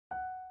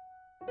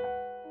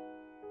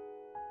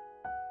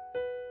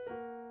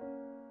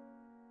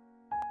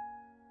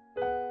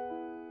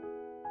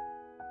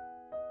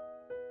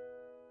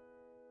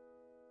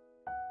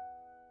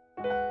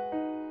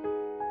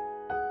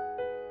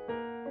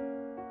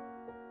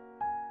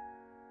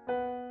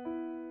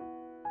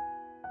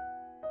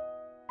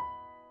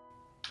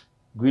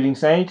Greetings,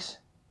 saints.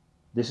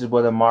 This is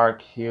Brother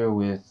Mark here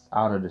with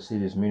Out of the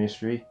Cities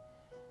Ministry,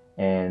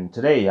 and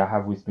today I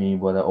have with me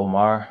Brother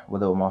Omar.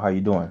 Brother Omar, how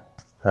you doing?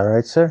 All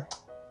right, sir.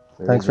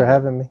 Thanks for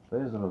having me.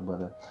 Praise the Lord,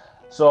 brother.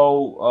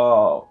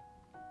 So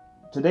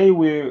today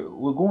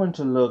we're going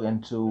to look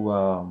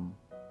into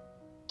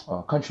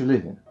country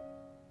living,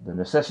 the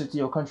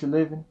necessity of country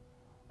living,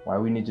 why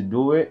we need to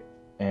do it,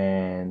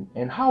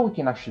 and how we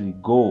can actually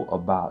go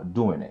about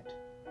doing it.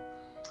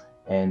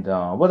 And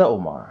Brother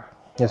Omar.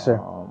 Yes,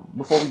 sir.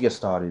 Before we get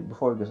started,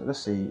 let's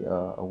say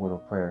a word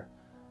of prayer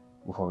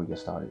before we get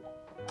started.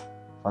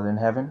 Father in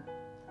heaven,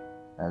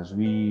 as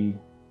we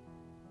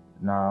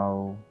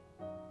now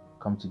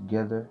come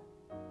together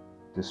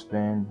to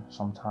spend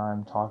some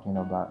time talking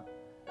about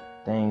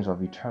things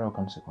of eternal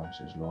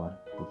consequences, Lord,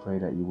 we pray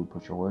that you would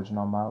put your words in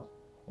our mouth,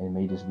 and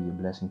may this be a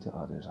blessing to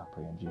others. I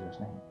pray in Jesus'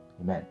 name.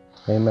 Amen.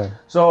 Amen.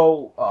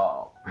 So,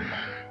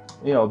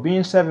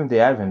 being Seventh-day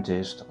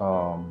Adventist,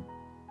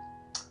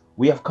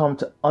 we have come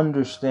to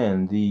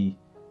understand the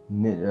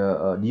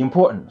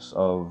importance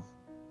of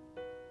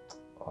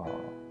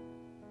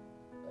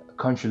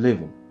country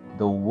living,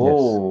 the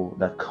role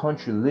that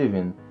country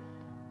living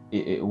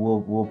it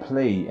will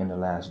play in the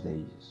last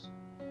days,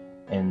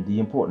 and the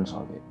importance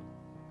of it.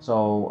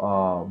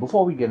 So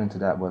before we get into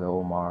that, Brother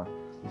Omar,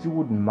 if you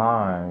wouldn't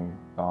mind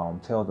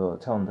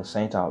telling the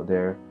saints out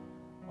there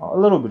a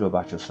little bit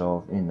about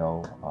yourself.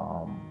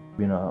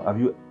 Have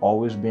you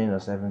always been a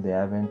Seventh-day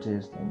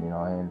Adventist,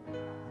 and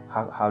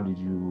how did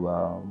you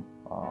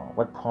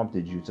what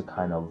prompted you to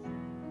kind of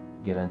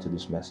get into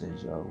this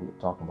message? We're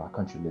talking about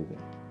country living.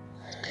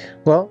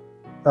 Well,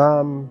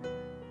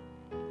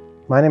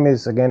 my name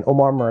is again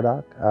Omar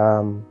Murdock.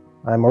 I'm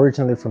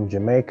originally from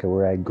Jamaica,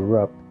 where I grew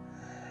up,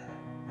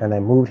 and I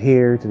moved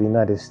here to the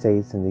United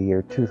States in the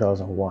year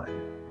 2001.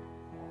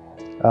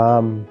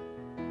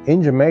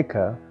 In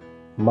Jamaica,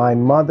 my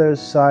mother's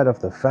side of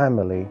the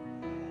family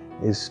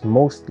is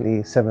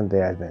mostly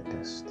Seventh-day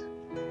Adventist.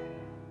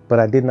 But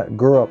I did not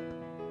grow up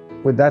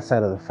with that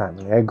side of the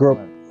family. I grew up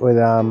with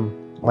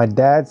my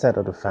dad's side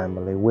of the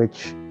family,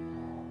 which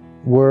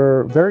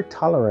were very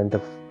tolerant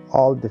of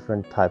all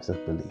different types of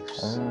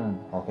beliefs.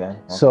 Okay.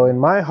 So in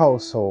my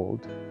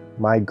household,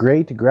 my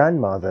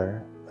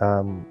great-grandmother,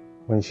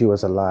 when she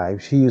was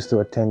alive, she used to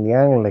attend the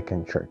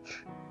Anglican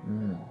church.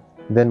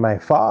 Then my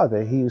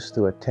father, he used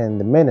to attend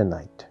the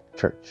Mennonite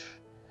church.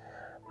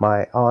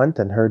 My aunt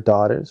and her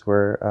daughters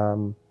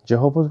were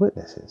Jehovah's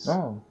Witnesses.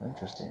 Oh,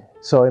 interesting.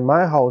 So in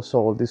my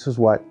household, this is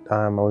what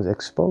I was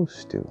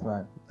exposed to.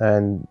 Right.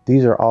 And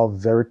these are all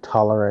very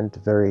tolerant,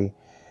 very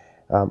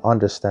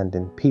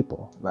understanding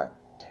people. Right.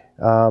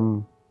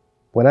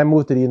 When I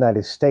moved to the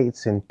United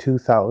States in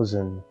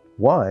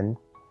 2001,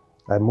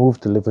 I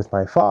moved to live with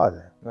my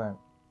father. Right.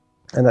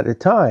 And at the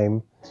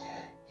time,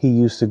 he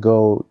used to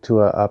go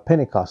to a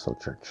Pentecostal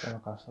church.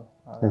 Pentecostal.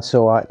 And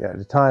so at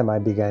the time, I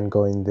began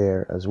going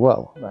there as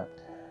well. Right.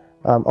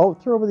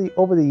 Over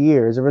the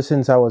years, ever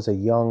since I was a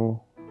young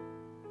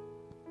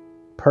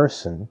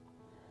person,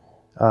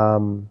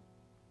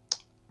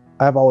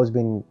 I've always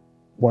been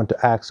one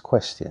to ask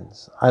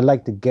questions. I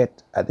like to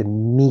get at the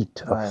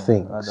meat of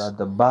things. At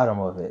the bottom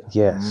of it.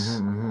 Yes.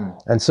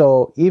 And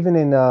so even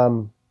in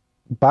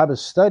Bible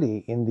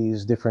study in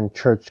these different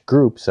church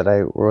groups that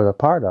I were a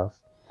part of,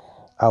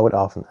 I would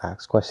often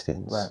ask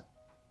questions. Right.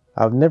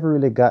 I've never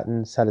really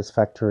gotten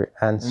satisfactory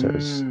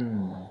answers.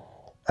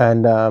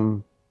 And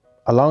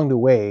along the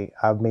way,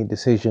 I've made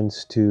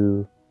decisions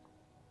to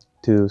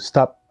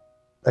stop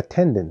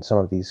attending some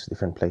of these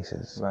different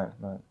places. Right.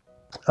 Right.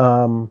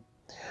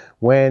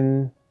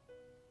 When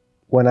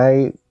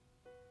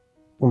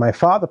my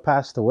father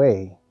passed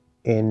away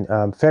in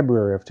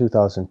February of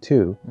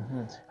 2002,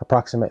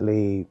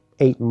 approximately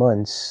 8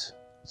 months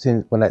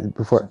since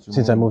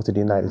I moved to the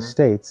United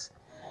States,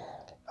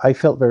 I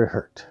felt very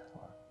hurt.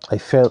 I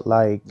felt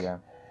like,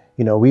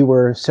 we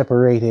were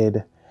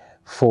separated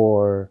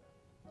for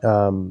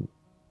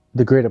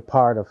the greater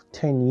part of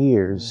 10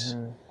 years,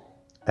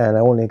 and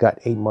I only got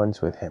 8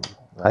 months with him.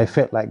 Right. I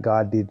felt like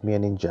God did me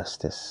an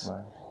injustice.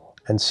 Right.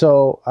 And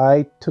so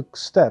I took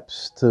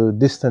steps to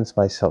distance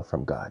myself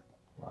from God.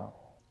 Wow.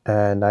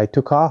 And I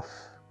took off,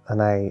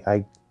 and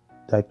I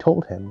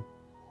told him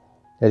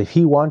that if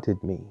he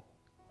wanted me,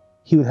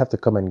 he would have to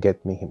come and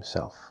get me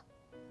himself.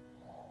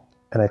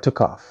 And I took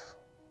off,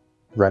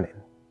 running.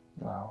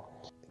 Wow.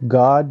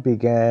 God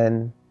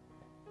began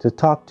to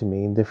talk to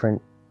me in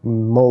different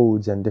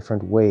modes and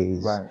different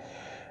ways,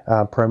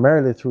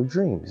 primarily through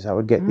dreams. I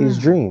would get these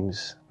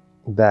dreams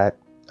that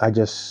I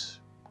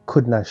just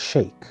could not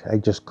shake. I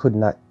just could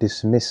not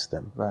dismiss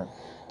them. Right.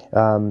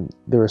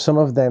 There were some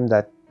of them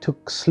that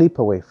took sleep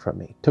away from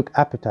me, took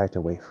appetite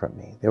away from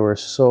me. They were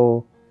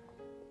so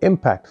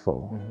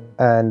impactful.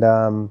 And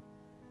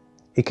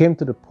it came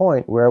to the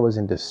point where I was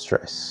in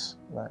distress.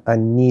 Right. I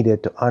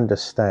needed to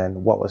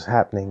understand what was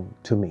happening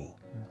to me,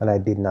 and I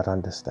did not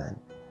understand.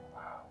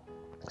 Wow.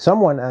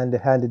 Someone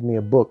handed me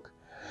a book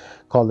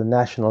called The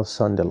National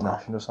Sunday Law.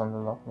 National Sunday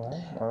Law,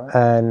 right? All right.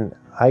 And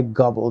I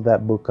gobbled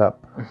that book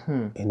up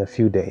in a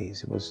few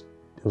days. It was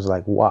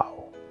like,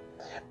 wow.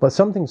 But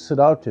something stood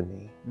out to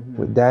me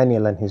with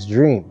Daniel and his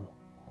dream.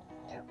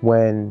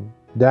 When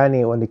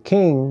the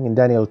king in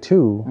Daniel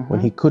 2, when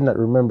he could not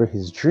remember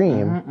his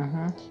dream,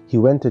 he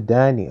went to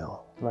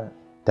Daniel. Right.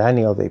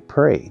 Daniel, they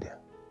prayed.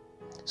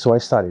 So I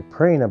started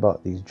praying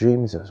about these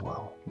dreams as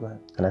well. Right.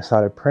 And I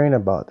started praying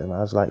about them. I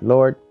was like,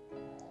 Lord,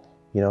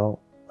 you know,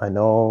 I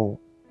know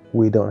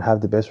we don't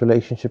have the best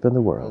relationship in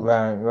the world.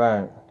 Right,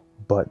 right.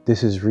 But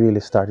this is really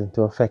starting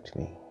to affect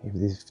me.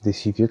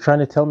 If you're trying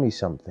to tell me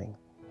something,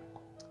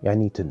 I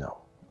need to know.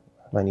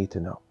 I need to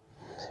know.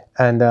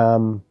 And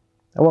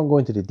I won't go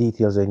into the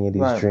details of any of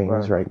these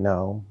dreams right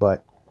now,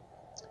 but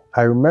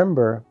I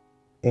remember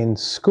in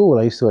school,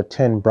 I used to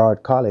attend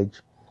Broad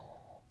College,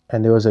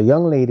 and there was a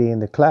young lady in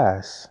the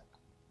class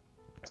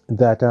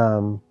that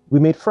we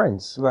made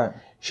friends. Right.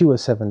 She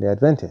was Seventh-day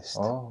Adventist.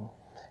 Oh.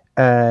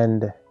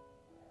 And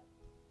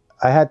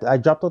I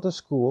dropped out of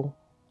school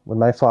when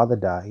my father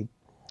died,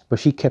 but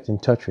she kept in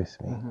touch with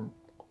me.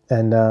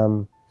 And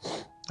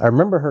I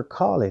remember her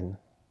calling,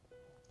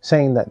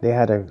 saying that they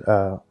had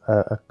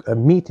a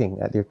meeting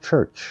at their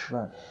church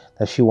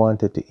that she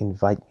wanted to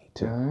invite me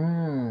to.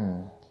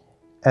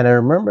 And I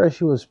remember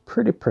she was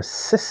pretty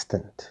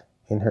persistent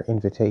in her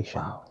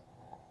invitation. Wow.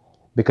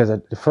 Because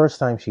the first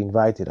time she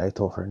invited, I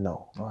told her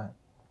no. Right.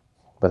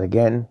 But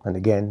again and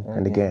again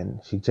and again,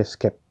 she just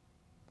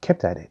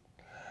kept at it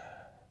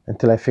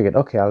until I figured,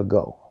 okay, I'll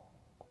go.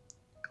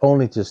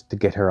 Only just to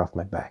get her off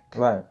my back.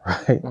 Right.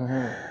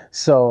 Right.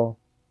 So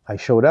I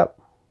showed up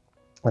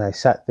and I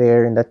sat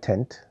there in that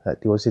tent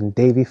that was in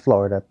Davie,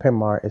 Florida,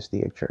 Pemar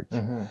SDA Church.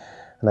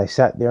 And I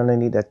sat there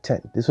underneath that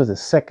tent. This was the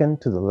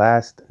second to the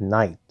last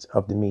night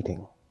of the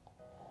meeting.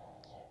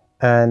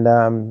 And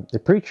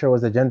the preacher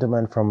was a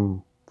gentleman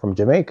from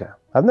Jamaica.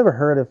 I've never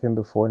heard of him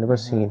before, never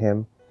seen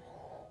him.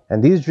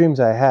 And these dreams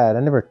I had,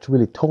 I never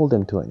really told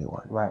them to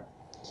anyone. Right.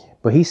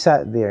 But he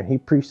sat there and he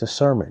preached a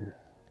sermon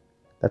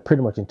that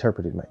pretty much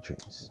interpreted my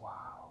dreams.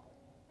 Wow.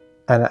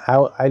 And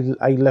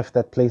I left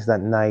that place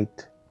that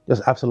night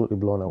just absolutely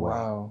blown away.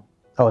 Wow.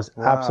 I was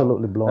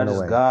absolutely blown away.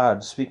 That is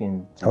God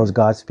speaking to you. That was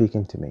God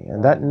speaking to me.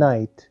 And that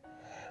night,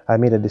 I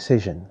made a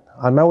decision.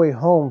 On my way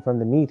home from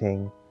the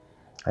meeting,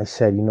 I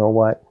said, you know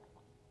what?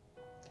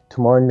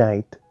 Tomorrow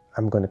night,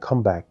 I'm going to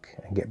come back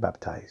and get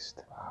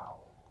baptized. Wow.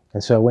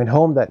 And so I went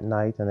home that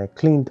night and I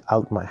cleaned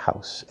out my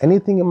house.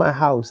 Anything in my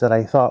house that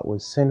I thought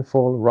was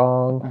sinful,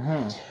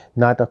 wrong,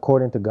 not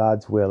according to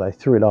God's will, I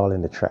threw it all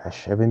in the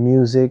trash. Every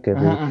music,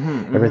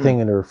 everything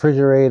in the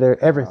refrigerator,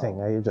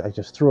 everything. I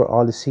just threw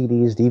all the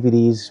CDs,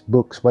 DVDs,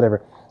 books,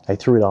 whatever. I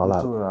threw it all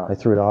out. I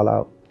threw it all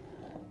out.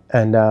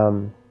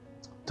 And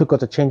took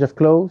out a change of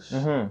clothes,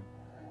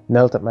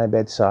 knelt at my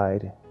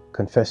bedside,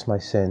 confessed my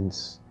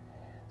sins,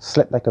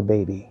 slept like a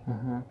baby.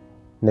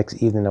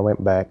 Next evening I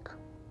went back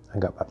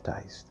and got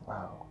baptized.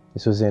 Wow.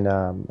 This was in,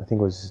 I think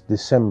it was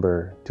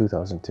December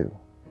 2002.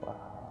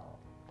 Wow.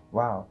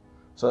 Wow.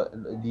 So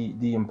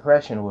the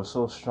impression was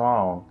so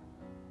strong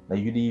that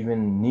you didn't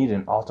even need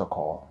an altar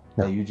call.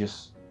 No. That you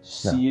just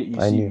see it.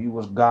 You see it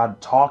was God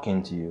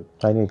talking to you.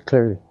 I knew it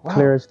clearly,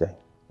 clear as day.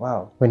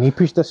 Wow. When he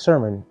preached the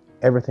sermon,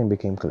 everything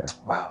became clear.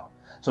 Wow.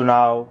 So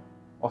now,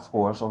 of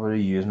course, over the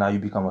years, now you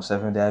become a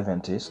Seventh-day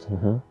Adventist.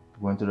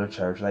 Went to the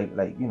church,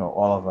 like you know,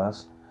 all of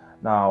us.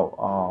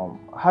 Now,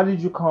 how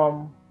did you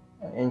come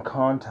in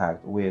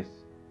contact with?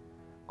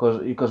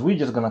 Because we're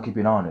just gonna keep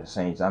it honest,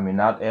 saints. I mean,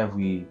 not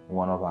every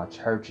one of our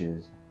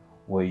churches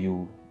where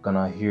you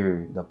gonna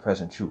hear the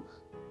present truth.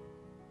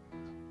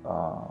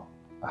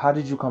 How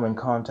did you come in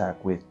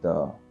contact with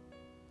the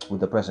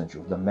present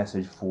truth, the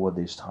message for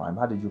this time?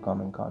 How did you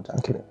come in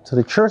contact with it? So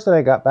the church that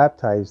I got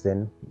baptized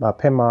in,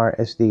 Pemar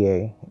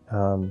SDA,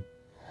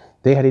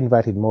 they had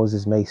invited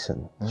Moses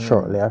Mason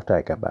shortly after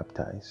I got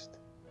baptized.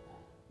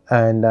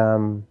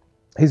 And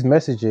his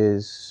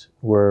messages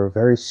were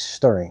very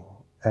stirring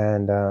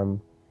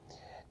and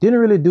didn't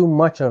really do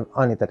much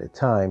on it at the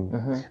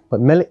time,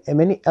 but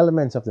many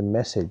elements of the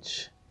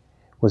message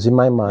was in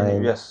my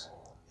mind,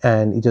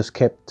 and it just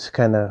kept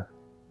kind of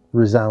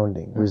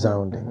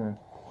resounding.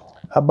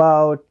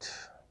 About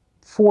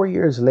 4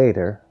 years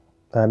later,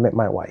 I met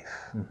my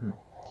wife.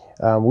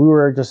 We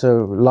were just a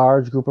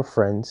large group of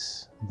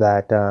friends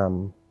that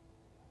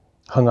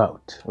hung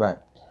out. Right.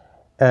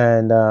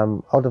 And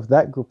out of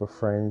that group of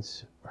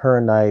friends, her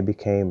and I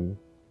became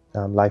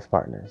life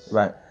partners.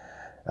 Right.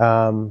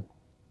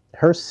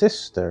 Her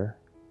sister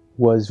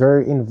was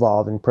very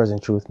involved in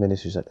Present Truth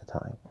Ministries at the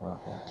time.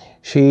 Okay.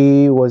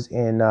 She was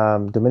in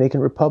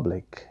Dominican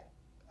Republic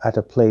at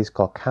a place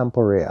called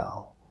Campo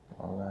Real.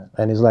 All right.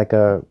 And it's like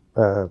a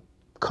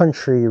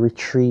country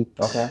retreat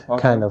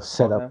kind of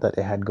setup that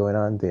they had going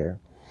on there.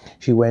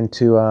 She went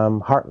to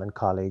Heartland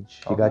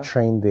College. She got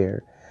trained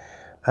there.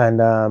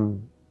 And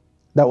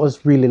that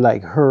was really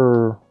like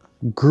her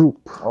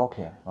group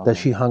that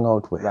she hung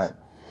out with. Right.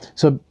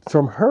 So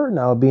from her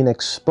now being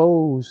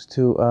exposed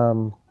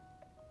to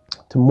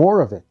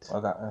more of it,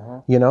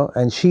 you know,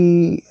 and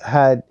she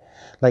had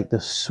like the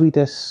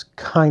sweetest,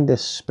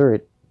 kindest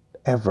spirit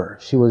ever.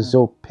 She was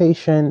so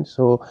patient,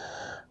 so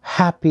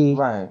happy,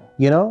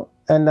 you know,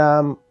 and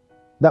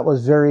that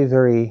was very,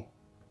 very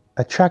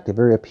attractive,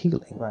 very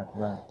appealing. Right,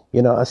 right.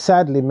 You know,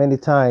 sadly, many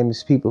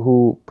times people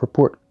who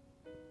purport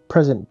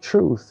present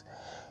truth,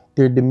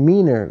 their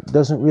demeanor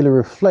doesn't really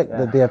reflect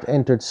that they have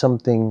entered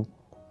something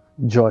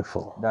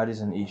joyful. That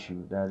is an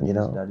issue.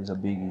 That is a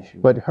big issue.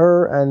 But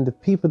her and the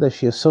people that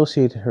she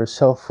associated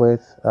herself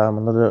with,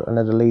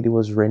 another lady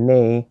was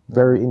Renee,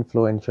 very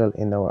influential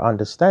in our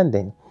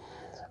understanding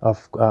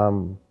of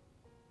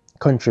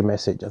country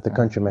message, of the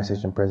country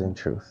message and present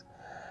truth.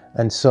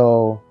 And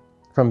so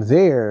from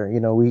there, you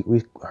know,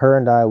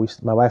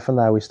 my wife and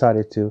I, we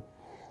started to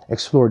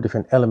explore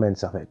different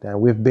elements of it.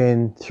 And we've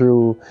been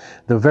through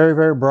the very,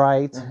 very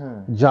bright,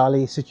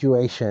 jolly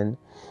situation.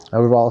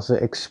 And we've also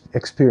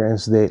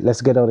experienced the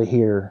let's get out of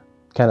here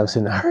kind of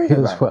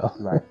scenario as well.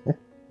 Right.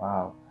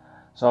 Wow.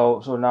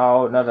 So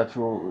now that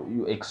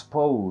you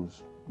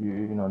expose, you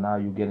know, now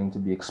you're getting to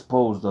be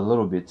exposed a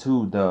little bit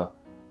to the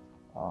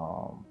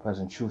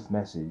present truth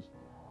message.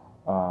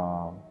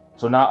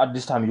 So now at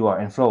this time you are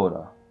in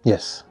Florida.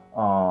 Yes.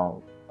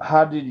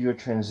 How did your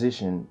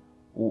transition?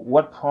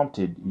 What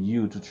prompted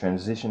you to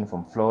transition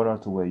from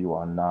Florida to where you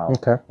are now?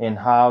 Okay. And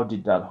how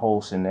did that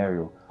whole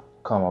scenario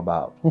come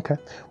about? Okay.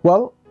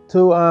 Well,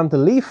 to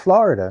leave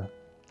Florida,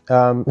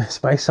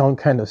 this might sound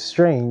kind of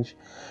strange,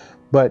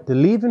 but to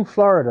leave in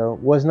Florida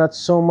was not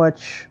so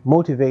much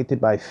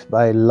motivated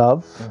by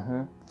love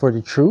for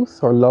the truth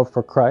or love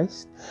for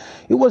Christ.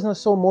 It was not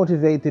so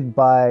motivated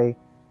by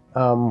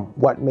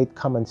what made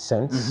common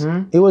sense.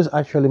 It was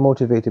actually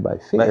motivated by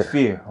fear. By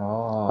fear.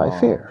 Oh. By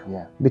fear.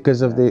 Yeah.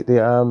 Because of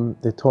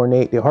the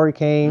tornado, the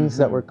hurricanes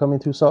that were coming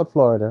through South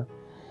Florida.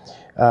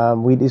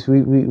 We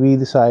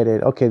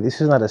decided, okay,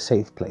 this is not a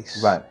safe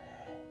place. Right.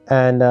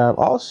 And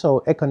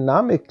also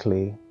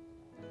economically,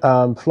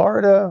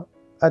 Florida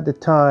at the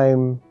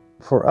time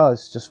for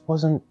us just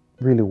wasn't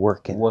really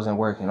working. Wasn't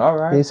working. All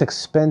right. It's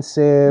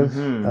expensive.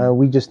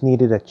 We just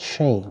needed a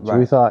change. Right.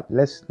 We thought,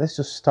 let's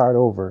just start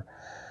over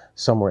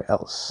somewhere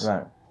else.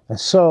 Right. And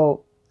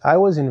so I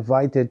was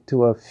invited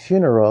to a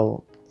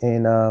funeral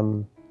in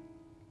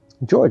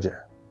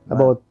Georgia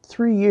about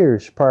 3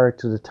 years prior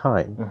to the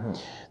time.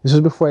 This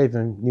was before I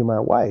even knew my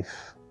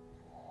wife,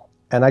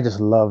 and I just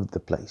loved the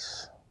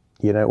place.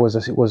 You know, it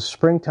was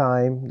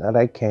springtime that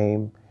I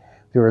came.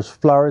 There was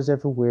flowers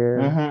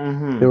everywhere.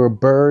 There were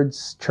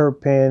birds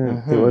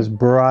chirping. It was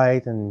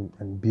bright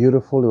and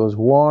beautiful. It was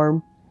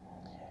warm,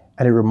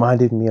 and it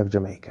reminded me of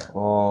Jamaica.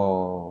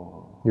 Oh.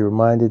 It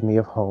reminded me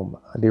of home,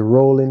 the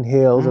rolling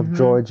hills of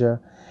Georgia.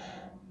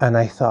 And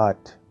I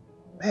thought,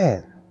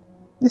 man,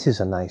 this is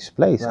a nice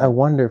place. Right. I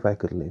wonder if I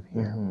could live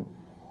here.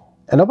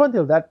 And up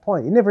until that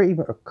point, it never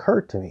even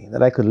occurred to me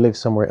that I could live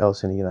somewhere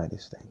else in the United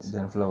States.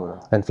 Than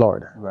Florida. Than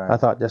Florida. Right. I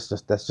thought that's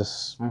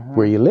just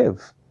where you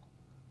live.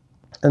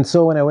 And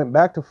so when I went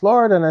back to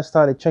Florida and I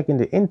started checking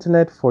the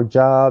internet for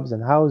jobs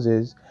and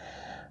houses,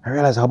 I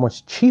realized how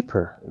much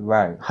cheaper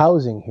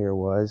housing here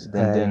was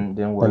than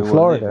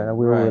Florida and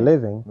where we were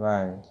living.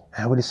 Right.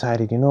 And we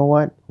decided, you know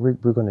what, we're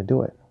going to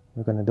do it.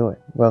 We're going to do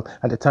it. Well,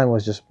 at the time it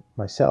was just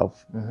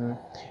myself.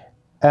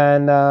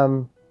 And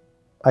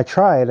I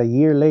tried a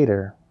year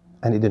later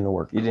and it didn't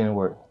work. It didn't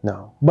work.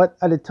 No. But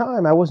at the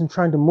time I wasn't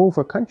trying to move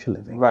for country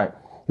living. Right.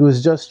 It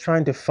was just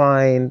trying to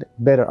find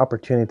better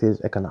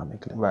opportunities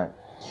economically. Right.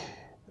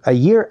 A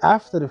year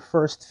after the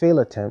first fail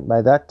attempt,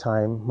 by that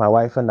time, my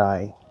wife and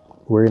I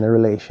were in a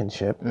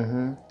relationship,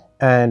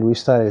 and we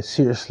started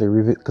seriously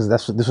because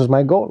this was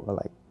my goal. We're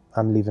like,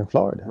 I'm leaving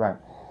Florida, right?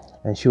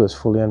 And she was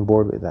fully on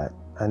board with that,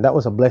 and that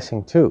was a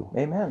blessing too.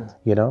 Amen.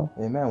 You know.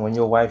 Amen. When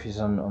your wife is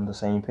on the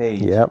same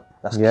page,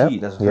 that's key.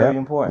 That's very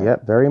important.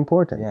 Yep, very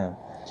important. Yeah.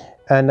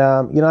 And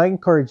you know, I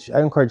encourage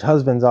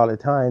husbands all the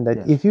time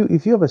that if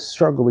you have a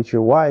struggle with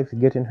your wife,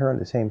 getting her on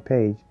the same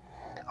page,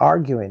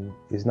 arguing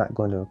is not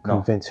going to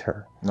convince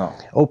her. No.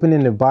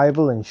 Opening the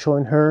Bible and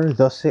showing her,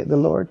 thus saith the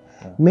Lord,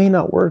 may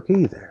not work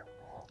either.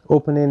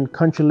 Opening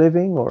country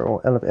living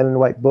or Ellen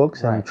White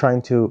books and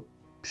trying to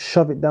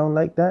shove it down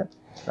like that,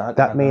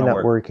 that may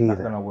not work either.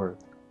 Not gonna work.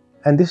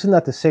 And this is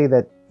not to say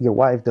that your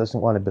wife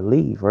doesn't want to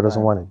believe or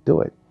doesn't want to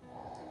do it.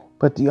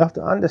 But you have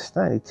to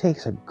understand it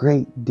takes a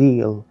great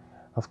deal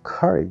of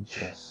courage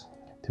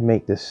to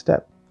make this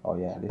step. Oh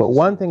yeah. But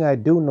one thing I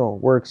do know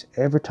works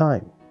every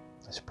time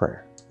is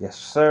prayer. Yes,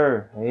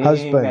 sir. Amen.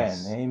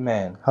 Husbands,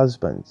 amen.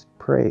 Husbands,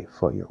 pray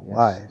for your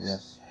wives.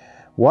 Yes.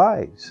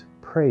 Wives,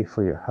 pray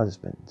for your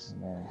husbands.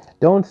 Amen.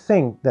 Don't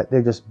think that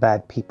they're just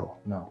bad people.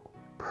 No.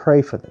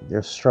 Pray for them.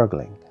 They're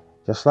struggling,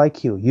 just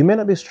like you. You may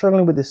not be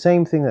struggling with the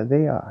same thing that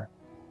they are,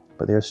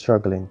 but they're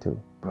struggling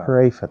too.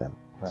 Pray for them.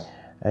 Right.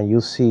 And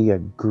you'll see a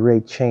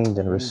great change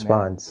and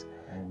response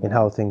in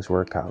how things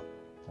work out.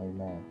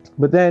 Amen.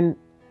 But then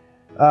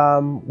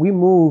we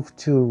moved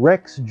to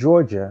Rex,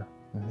 Georgia,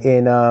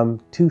 in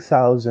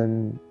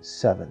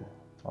 2007.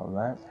 All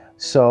right.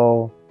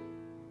 So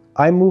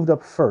I moved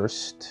up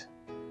first,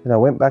 and I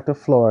went back to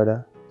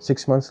Florida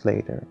 6 months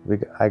later.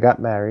 I got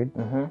married.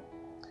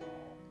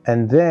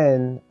 And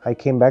then I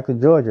came back to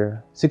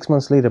Georgia. 6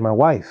 months later, my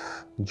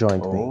wife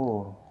joined me.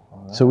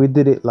 Right. So we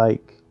did it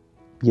like,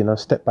 you know,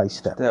 step by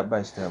step. Step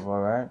by step, all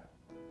right.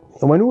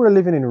 And when we were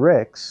living in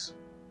Rex,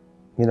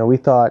 you know, we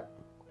thought,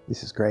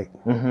 this is great.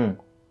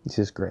 This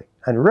is great.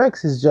 And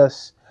Rex is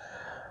just,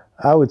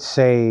 I would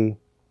say,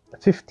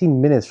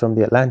 15 minutes from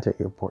the Atlanta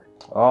airport.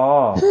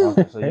 Oh,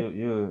 okay. So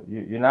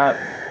you're not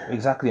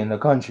exactly in the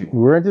country.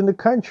 We weren't in the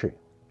country,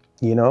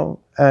 you know,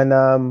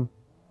 and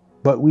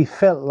but we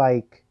felt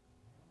like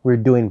we're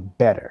doing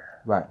better.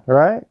 Right.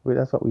 Right?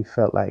 That's what we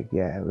felt like.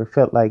 Yeah, we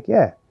felt like,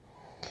 yeah.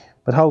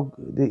 But how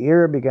the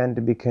area began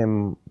to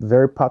become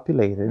very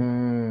populated.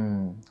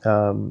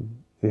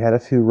 We had a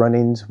few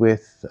run-ins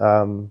with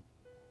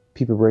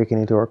people breaking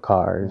into our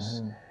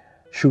cars,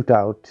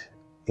 shootout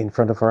in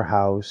front of our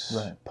house,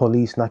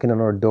 police knocking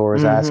on our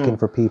doors asking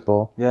for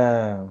people.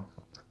 Yeah.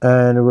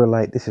 And we're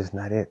like, this is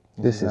not it.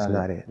 This is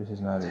not it. This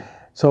is not it.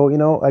 So, you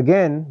know,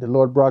 again, the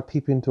Lord brought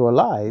people into our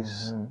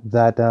lives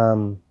that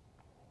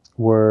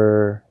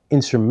were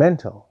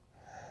instrumental.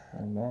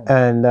 Amen.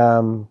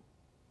 And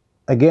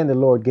again, the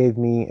Lord gave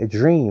me a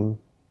dream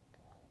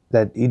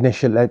that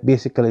initially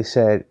basically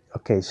said,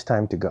 okay, it's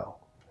time to go.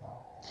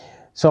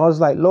 So I was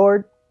like,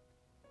 Lord,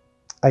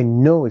 I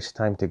know it's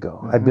time to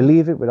go. I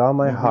believe it with all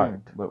my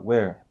heart. But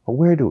where? But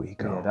where do we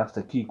go? Yeah, that's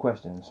the key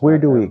question. Where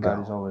do we go?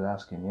 Everybody's always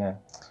asking, yeah.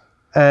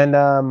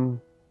 And,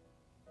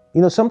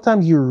 you know,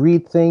 sometimes you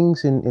read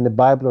things in the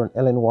Bible or in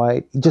Ellen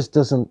White, it just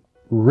doesn't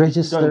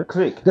register. It doesn't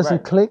click. It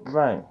doesn't click.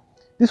 Right.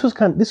 This was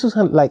kind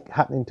of like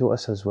happening to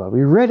us as well.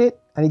 We read it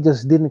and it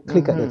just didn't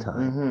click at the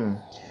time.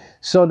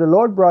 So the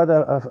Lord brought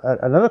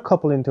another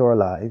couple into our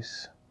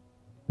lives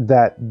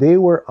that they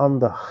were on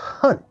the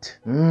hunt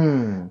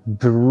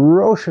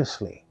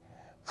ferociously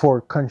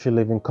for country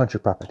living, country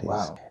properties.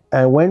 Wow.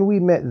 And when we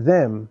met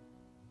them,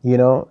 you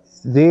know,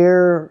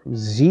 their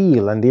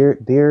zeal and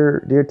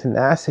their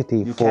tenacity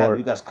you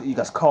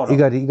got caught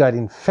up. You got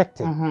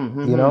infected,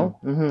 you know.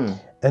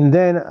 And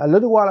then a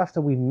little while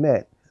after we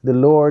met, the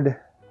Lord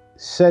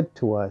said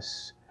to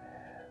us,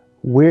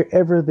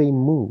 wherever they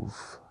move,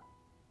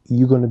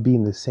 you're going to be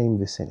in the same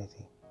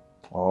vicinity.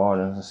 Oh,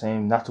 that's the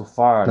same, not too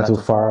far. Not too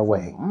far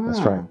away. That's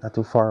right, not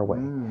too far away.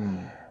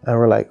 And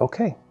we're like,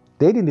 okay.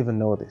 They didn't even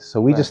know this. So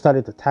we just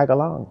started to tag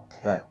along.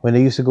 Right. When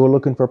they used to go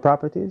looking for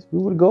properties, we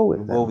would go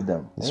with them. Go with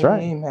them. That's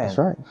right. Amen. That's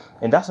right.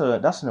 And that's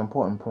an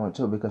important point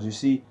too, because you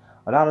see,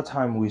 a lot of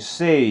time we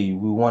say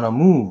we want to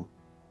move,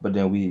 but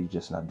then we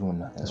just not doing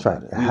nothing. That's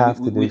right.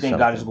 We think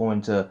God is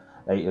going to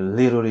like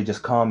literally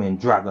just come and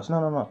drag us.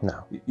 No.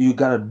 You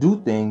got to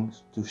do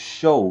things to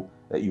show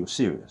that you're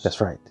serious.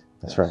 That's right.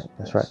 That's right.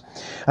 That's right.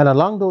 And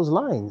along those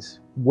lines,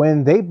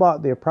 when they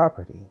bought their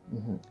property,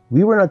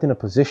 we were not in a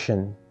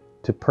position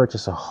to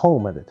purchase a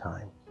home at the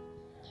time,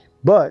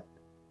 but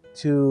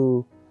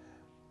to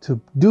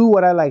do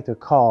what I like to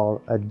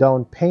call a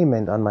down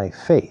payment on my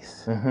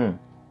faith.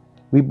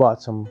 We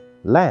bought some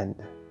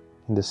land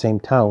in the same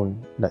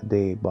town that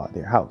they bought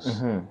their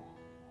house.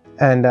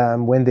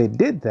 And when I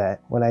did that,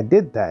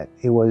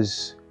 I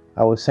was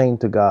saying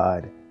to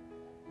God,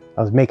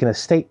 I was making a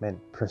statement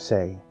per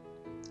se.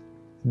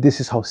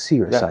 This is how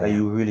serious I am. Are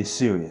you really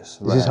serious?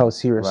 This is how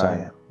serious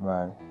I am.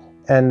 Right.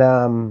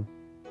 And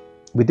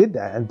we did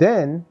that, and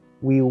then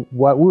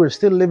while we were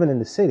still living in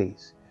the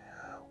cities,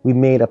 we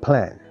made a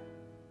plan.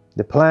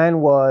 The plan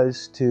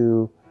was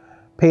to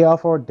pay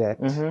off our debt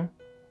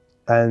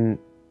and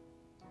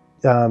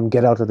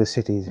get out of the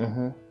cities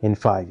in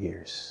 5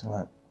 years.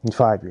 Right. In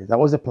 5 years, that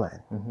was the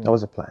plan. That was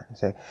the plan.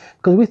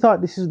 Because we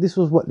thought this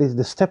was what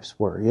the steps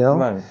were. You know,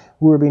 right.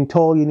 We were being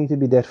told you need to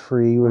be debt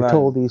free. We were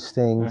told these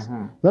things.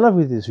 None of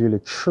it is really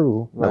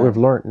true. That we've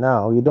learned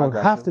now. You don't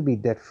have to be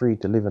debt free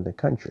to live in the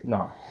country.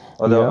 No.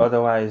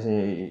 Otherwise,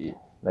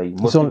 like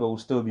most people will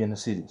still be in the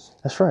cities.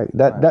 That's right.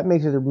 That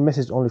makes it a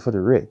message only for the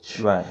rich.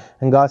 Right.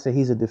 And God said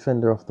He's a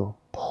defender of the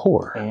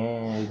poor.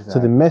 Exactly. So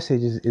the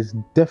message is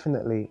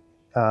definitely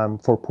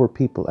for poor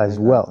people as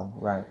well.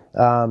 Right.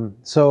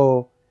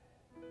 So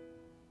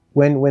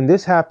when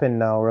this happened,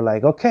 now we're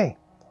like, okay,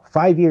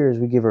 5 years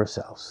we give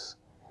ourselves.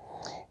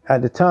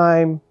 At the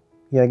time,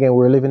 again, we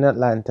were living in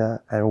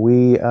Atlanta, and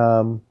we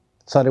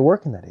started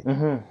working at it.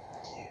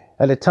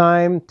 At the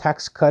time,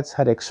 tax cuts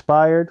had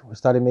expired. We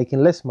started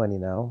making less money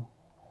now.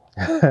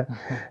 At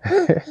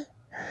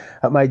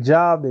my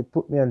job, they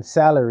put me on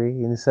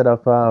salary instead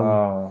of...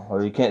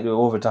 you can't do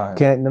overtime.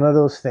 None of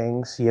those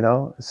things,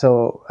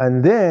 So,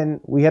 and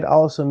then we had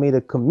also made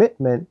a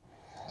commitment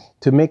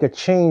to make a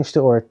change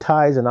to our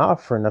tithes and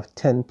offering of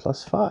 10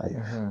 plus 5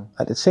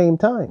 at the same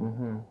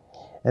time.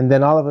 And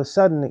then all of a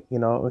sudden,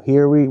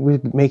 here we're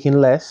making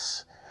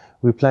less.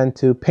 We plan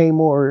to pay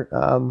more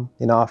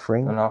in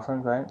offering. An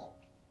offering, right?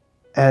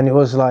 And it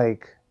was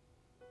like,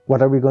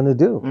 what are we going to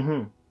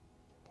do?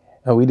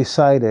 And we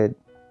decided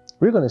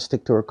we're going to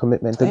stick to our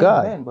commitment to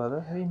God. Amen,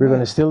 brother. Amen. We're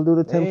going to still do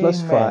the 10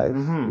 plus 5.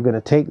 We're going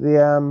to take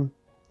the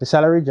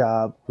salary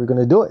job. We're going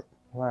to do it.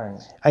 Right.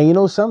 And you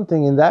know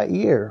something? In that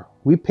year,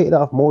 we paid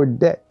off more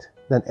debt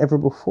than ever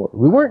before.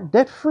 We weren't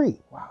debt free.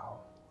 Wow.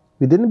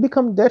 We didn't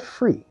become debt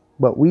free,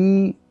 but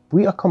we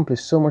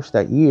accomplished so much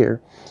that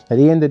year. At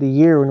the end of the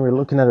year, when we're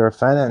looking at our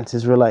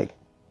finances, we're like,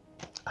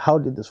 how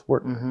did this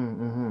work?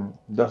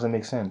 Doesn't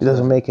make sense. It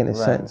doesn't make any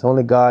sense.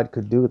 Only God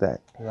could do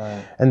that.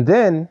 Right. And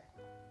then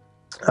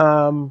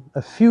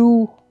a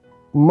few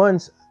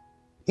months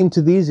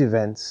into these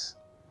events,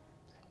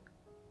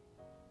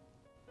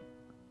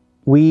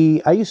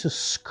 I used to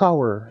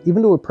scour,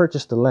 even though we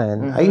purchased the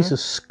land, I used to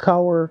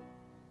scour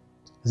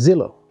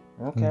Zillow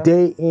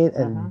day in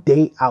and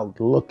day out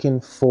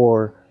looking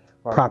for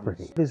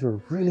property. These were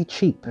really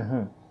cheap.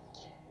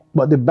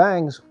 But the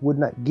banks would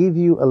not give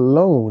you a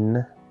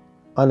loan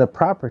on a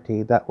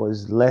property that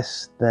was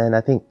less than,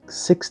 I think,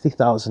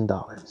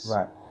 $60,000.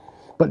 Right.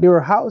 But there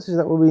were houses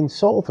that were being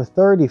sold for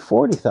 $30,000,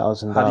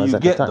 $40,000. How do you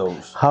get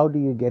those? How do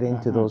you get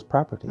into those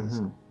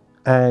properties?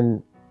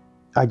 And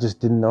I just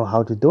didn't know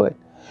how to do it.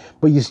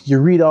 But you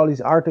read all these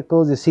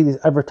articles, you see these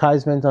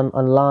advertisements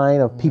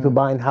online of people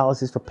buying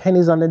houses for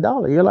pennies on the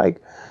dollar. You're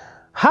like,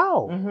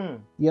 how?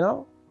 You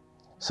know?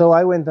 So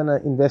I went on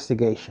an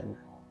investigation.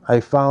 I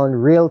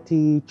found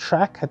Realty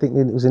Track, I think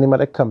it was the name of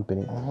the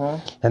company.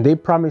 And they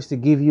promised to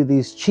give you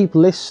these cheap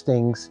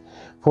listings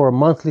for a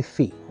monthly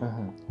fee.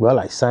 Well,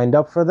 I signed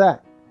up for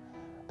that.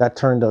 That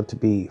turned out to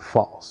be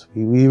false.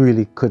 We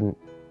really couldn't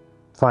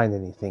find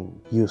anything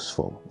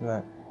useful.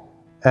 Right.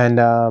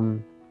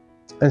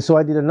 And so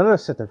I did another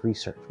set of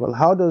research. Well,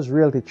 how does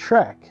Realty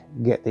Track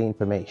get the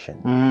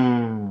information?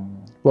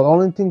 Well,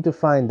 only thing to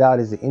find out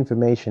is the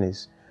information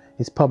is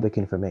public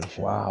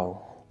information.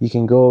 Wow. You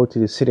can go to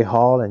the city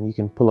hall and you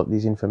can pull up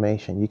this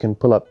information. You can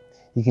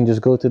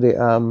just go to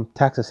the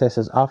tax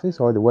assessor's office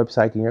or the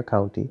website in your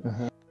county.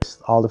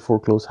 All the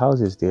foreclosed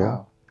houses there.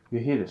 Wow. You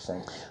hear this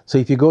thing. So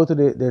if you go to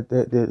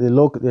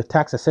the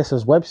tax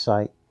assessor's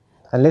website,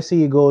 and let's say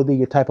you go there,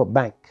 you type up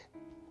bank.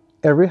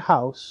 Every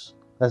house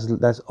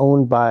that's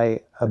owned by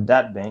a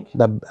bank,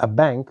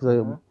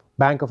 the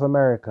Bank of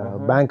America,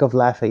 Bank of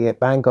Lafayette,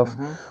 Bank of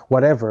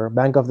whatever,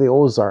 Bank of the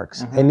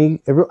Ozarks, every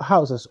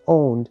house that's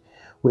owned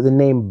with the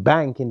name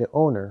bank in the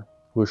owner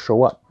will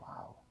show up.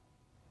 Wow.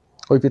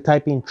 Or if you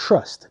type in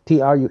trust,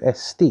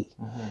 T-R-U-S-T,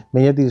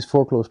 many of these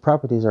foreclosed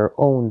properties are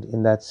owned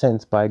in that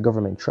sense by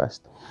government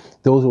trust.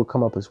 Those will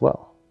come up as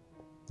well.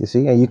 You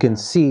see, and you can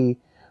see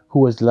who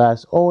was the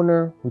last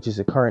owner, which is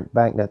the current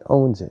bank that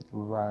owns it.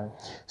 Right.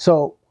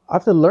 So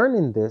after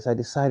learning this, I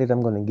decided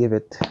I'm going to give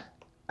it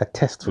a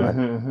test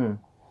run.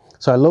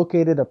 So I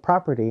located a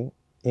property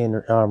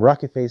in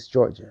Rocky Face,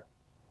 Georgia.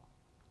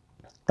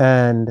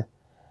 And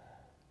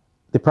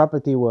the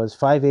property was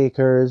 5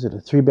 acres and a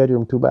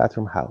 3-bedroom,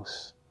 2-bathroom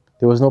house.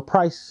 There was no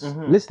price,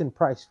 listing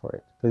price for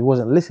it, because it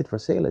wasn't listed for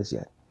sale as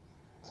yet.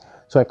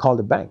 So I called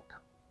the bank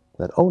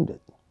that owned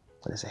it.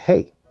 And I said,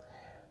 hey,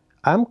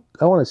 I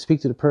want to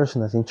speak to the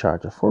person that's in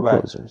charge of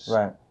foreclosures.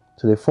 Right.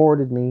 So they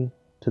forwarded me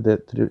to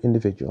the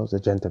individuals, the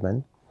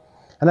gentleman.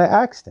 And I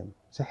asked him,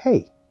 I said,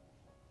 hey,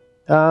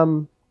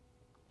 I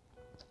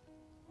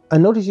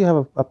noticed you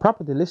have a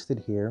property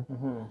listed here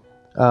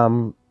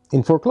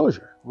in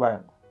foreclosure. Right.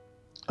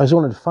 I just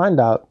wanted to find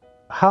out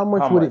how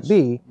much would it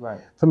be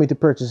for me to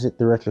purchase it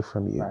directly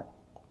from you. Right.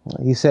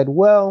 He said,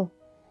 well,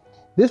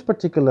 this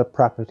particular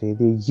property,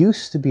 there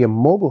used to be a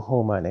mobile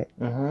home on it,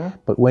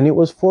 but when it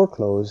was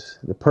foreclosed,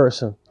 the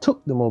person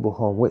took the mobile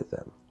home with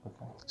them.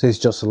 So it's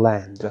just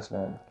land. Just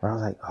land. I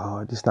was like,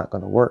 oh, this is not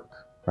going to work,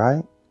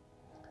 right?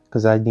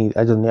 Because I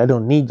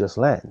don't need just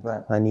land.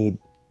 Right. I need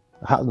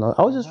a house.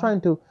 I was just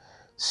trying to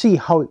see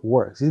how it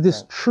works. Is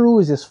this true?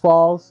 Is this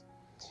false?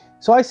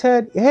 So I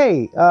said,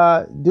 hey,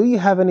 do you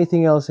have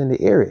anything else in the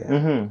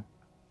area?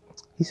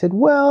 He said,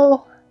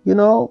 well, you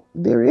know,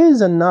 there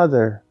is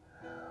another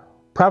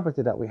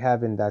property that we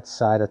have in that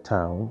side of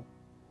town,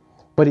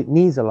 but it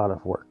needs a lot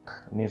of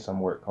work. It needs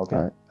some work. Okay.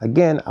 Right?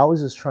 Again, I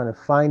was just trying to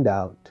find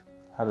out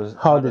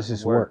how does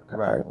this work.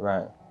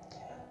 Right.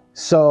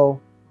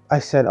 So I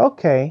said,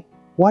 okay,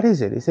 what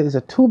is it? He said, it's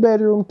a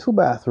 2-bedroom,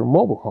 2-bathroom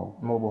mobile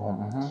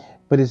home.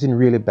 But it's in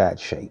really bad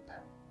shape.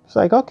 It's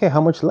like, okay,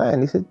 how much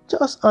land? He said,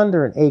 just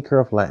under an acre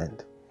of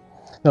land.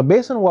 Now,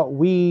 based on what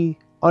we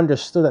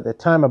understood at the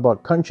time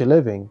about country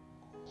living,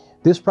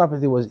 this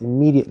property was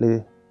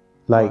immediately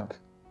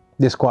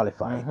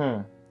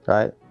disqualified,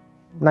 right?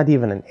 Not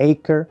even an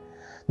acre.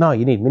 No,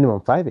 you need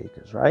minimum 5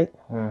 acres, right?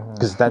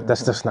 Because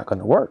that's just not going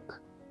to work,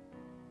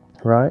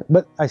 right?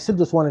 But I still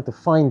just wanted to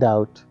find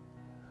out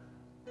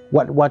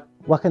what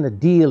kind of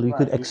deal we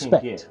could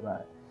expect.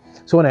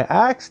 So when I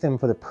asked him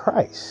for the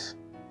price,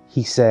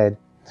 he said,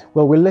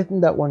 well, we're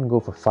letting that one go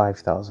for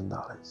 $5,000. I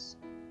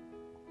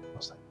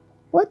was like,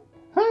 what?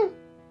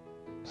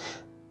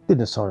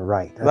 Didn't sound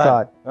right. I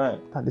thought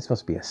this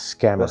must be a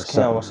scam or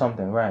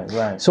something.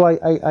 Right. So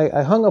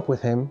I hung up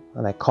with him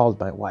and I called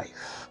my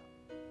wife.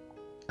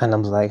 And I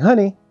was like,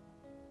 honey,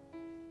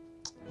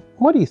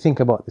 what do you think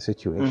about the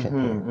situation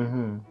here?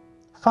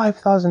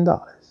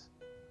 $5,000.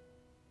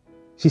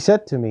 She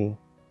said to me,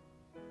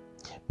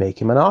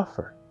 make him an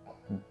offer.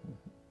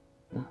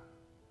 I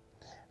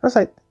was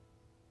like,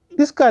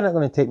 this guy not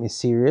going to take me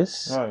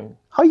serious. Right.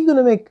 How are you going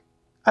to make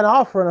an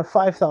offer on a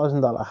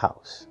 $5,000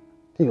 house?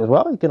 He goes,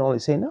 well, you can only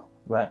say no.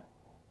 Right.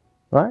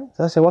 So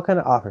I said, what kind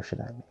of offer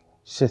should I make?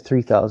 She said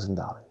 $3,000.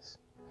 I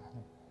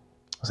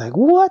was like,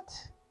 what?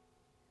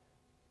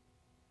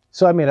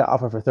 So I made an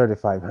offer for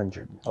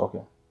 3,500.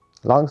 Okay.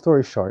 Long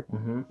story short,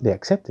 Mm-hmm. they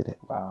accepted it.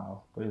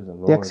 Wow. Praise the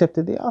Lord. They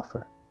accepted the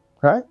offer,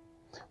 right?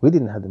 We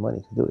didn't have the money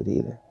to do it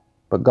either,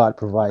 but God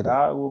provided.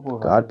 God will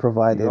provide. God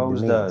provided He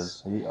always the means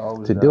does. He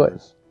always to does. do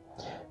it.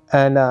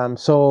 And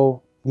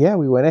so, yeah,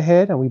 we went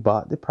ahead and we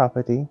bought the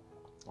property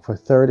for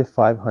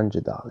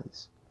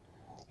 $3,500.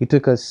 It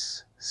took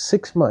us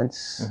 6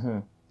 months Mm-hmm.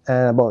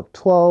 and about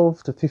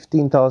 $12,000 to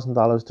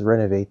 $15,000 to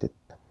renovate it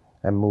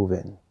and move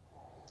in.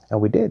 And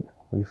we did.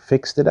 We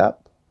fixed it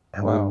up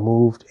and Wow. we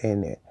moved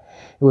in it.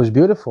 It was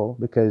beautiful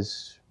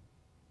because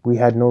we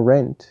had no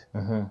rent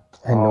Mm-hmm.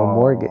 and no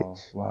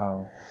mortgage.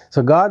 Wow.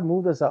 So God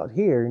moved us out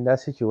here in that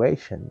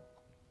situation.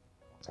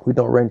 We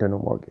don't rent or no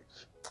mortgage.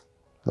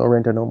 No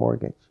rent or no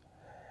mortgage.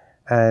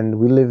 And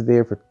we lived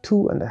there for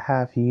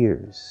 2.5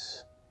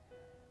 years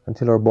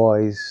until our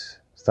boys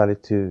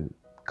started to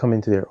come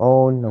into their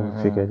own, and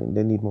we figured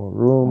they need more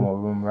room. More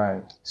room,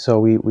 right. So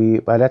we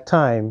by that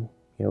time,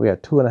 we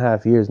had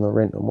 2.5 years, no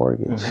rent, no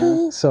mortgage.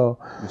 So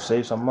you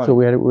save some money. So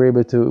we were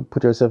able to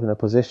put ourselves in a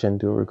position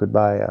to where we could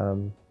buy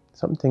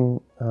something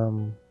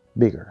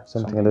bigger,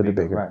 something a little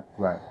bigger.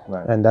 Right.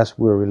 And that's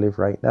where we live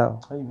right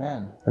now.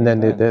 Amen. And then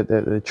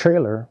the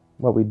trailer,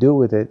 what we do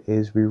with it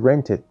is we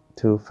rent it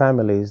to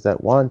families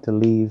that want to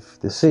leave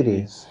the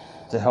city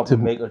to help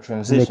them make a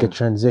transition. Make a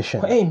transition.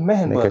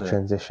 Amen, Make brother. a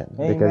transition.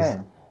 Amen. Because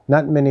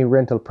not many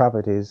rental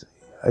properties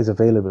is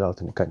available out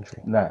in the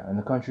country. No, in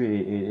the country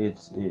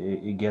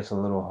it gets a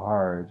little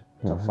hard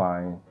to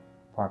find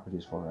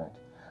properties for rent.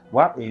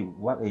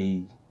 What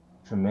a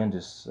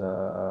tremendous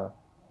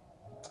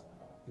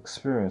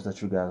experience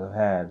that you guys have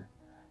had.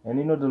 And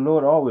the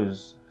Lord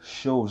always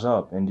shows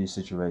up in these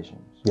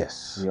situations.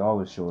 Yes. He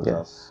always shows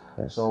up.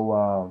 Yes.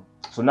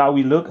 So now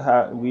we look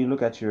at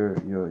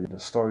the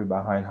story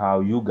behind how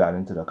you got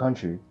into the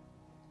country.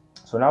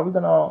 So now we're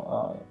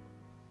gonna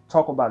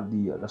talk about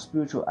the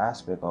spiritual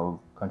aspect of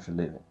country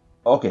living.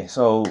 Okay,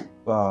 so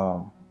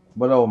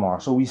Brother Omar,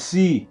 so we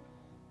see,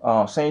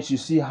 saints, you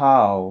see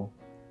how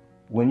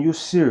when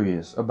you're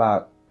serious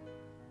about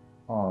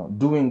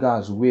doing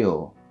God's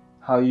will,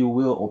 how you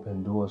will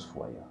open doors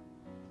for you.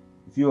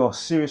 If you are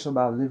serious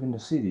about living the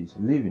cities,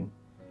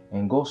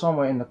 and go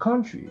somewhere in the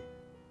country,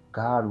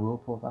 God will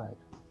provide.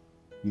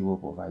 He will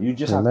provide. You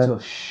just have to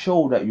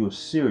show that you're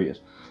serious.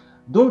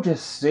 Don't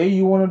just say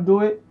you want to do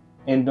it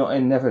and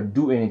never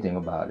do anything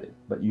about it.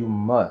 But you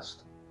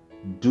must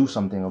do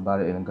something about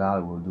it, and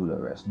God will do the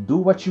rest. Do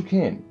what you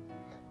can.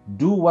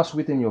 Do what's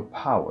within your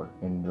power,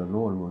 and the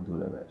Lord will do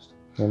the rest.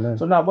 Amen.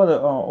 So now, Brother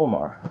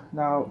Omar,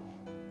 now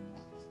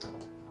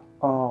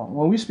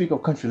when we speak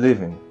of country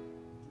living,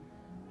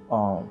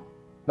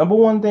 number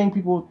one thing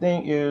people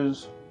think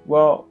is,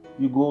 well,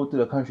 you go to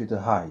the country to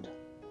hide.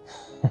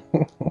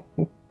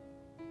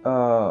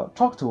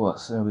 Talk to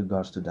us in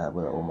regards to that,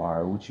 Brother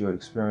Omar, with your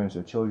experience,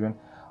 your children.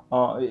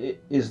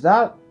 Is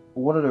that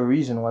one of the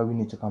reasons why we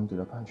need to come to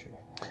the country?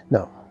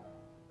 No.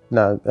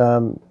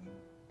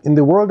 In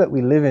the world that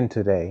we live in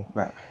today,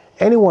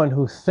 anyone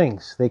who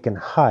thinks they can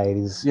hide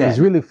is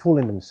really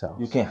fooling themselves.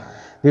 You can't hide.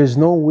 There's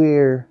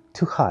nowhere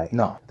to hide.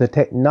 No. The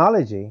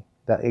technology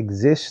that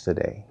exists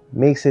today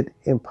makes it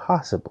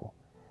impossible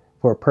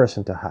for a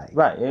person to hide.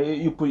 Right.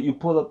 You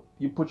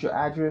put your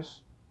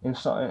address in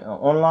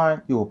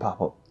online, it will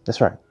pop up. That's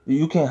right.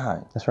 You can't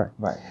hide. That's right.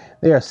 Right.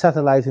 There are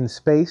satellites in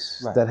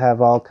space that have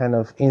all kind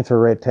of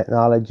infrared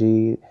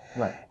technology.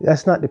 Right.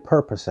 That's not the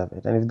purpose of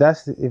it. And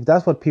if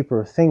that's what people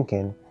are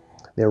thinking,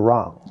 they're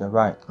wrong. They're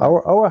right.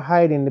 Our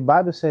hiding, the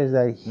Bible says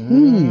that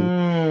He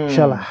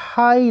shall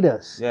hide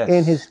us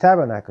in His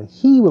tabernacle.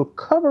 He will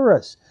cover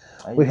us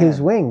with His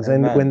wings,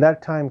 and when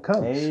that time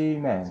comes.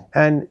 Amen.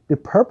 And the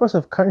purpose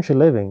of country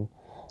living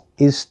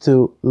is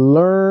to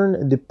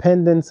learn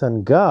dependence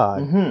on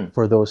God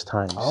for those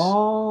times.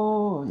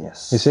 Oh,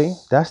 yes. You see,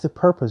 that's the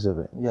purpose of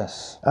it.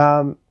 Yes.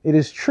 It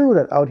is true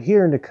that out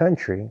here in the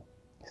country,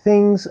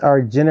 things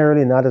are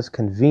generally not as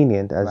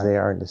convenient as they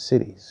are in the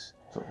cities.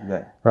 So,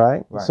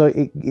 right? So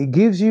it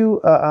gives you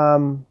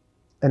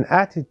an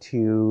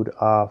attitude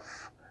of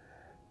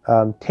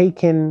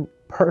taking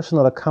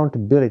personal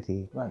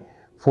accountability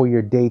for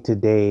your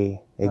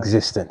day-to-day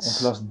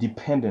existence. And plus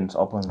dependence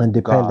upon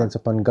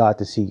upon God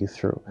to see you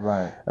through.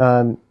 Right.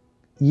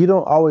 You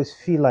don't always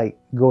feel like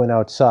going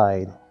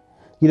outside.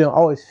 You don't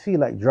always feel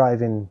like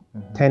driving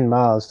 10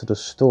 miles to the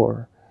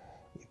store.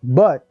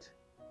 But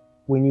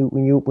when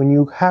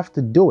you have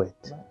to do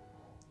it,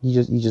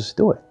 you just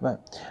do it. Right.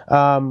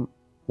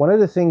 One of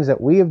the things that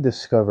we have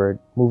discovered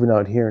moving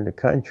out here in the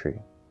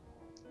country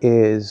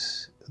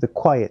is the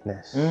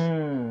quietness.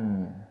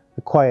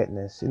 The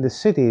quietness. In the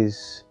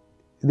cities,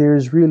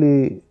 there's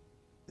really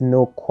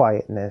no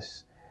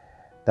quietness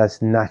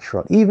that's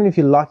natural. Even if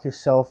you lock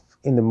yourself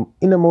in the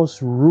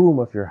innermost room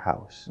of your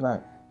house,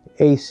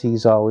 AC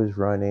is always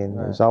running.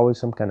 There's always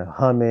some kind of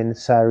humming.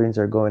 Sirens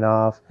are going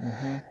off.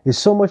 There's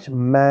so much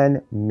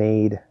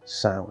man-made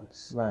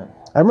sounds.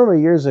 I remember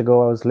years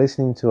ago I was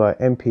listening to a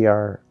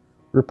NPR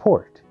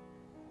report,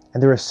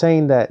 and they were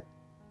saying that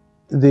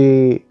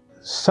the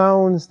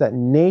sounds that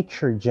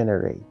nature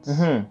generates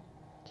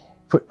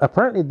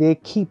apparently they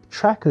keep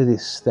track of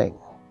this thing,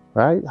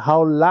 right?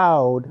 How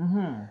loud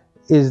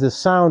is the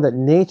sound that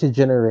nature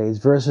generates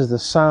versus the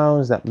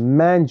sounds that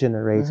man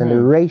generates, and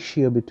the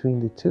ratio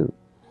between the two.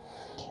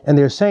 And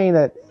they're saying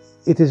that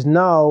it is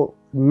now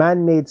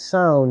man-made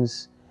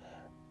sounds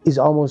is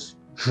almost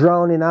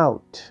drowning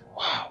out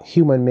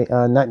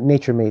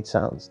nature-made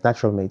sounds,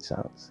 natural-made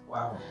sounds.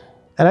 Wow.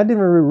 And I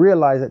didn't really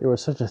realize that there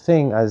was such a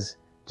thing as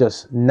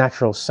just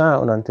natural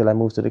sound until I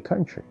moved to the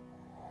country.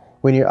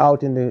 When you're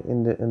out in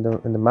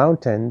the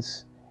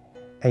mountains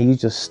and you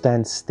just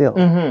stand still,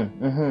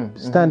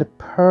 stand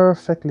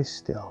perfectly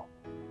still,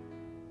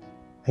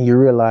 and you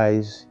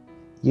realize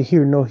you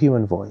hear no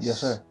human voice.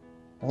 Yes, sir.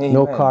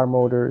 No car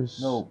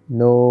motors,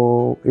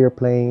 no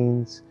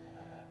airplanes,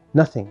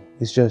 nothing.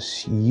 It's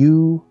just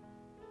you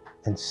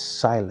and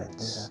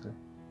silence. Exactly.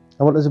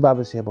 And what does the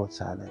Bible say about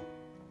silence?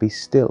 Be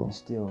still. Be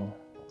still.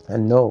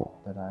 And know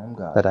that I am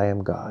God. That I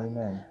am God.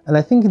 Amen. And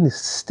I think in the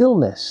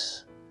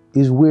stillness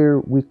is where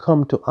we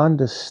come to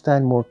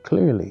understand more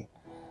clearly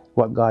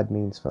what God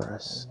means for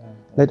us. Amen.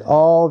 Let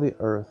all the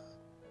earth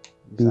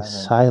be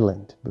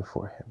silent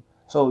before Him.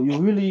 So you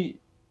really,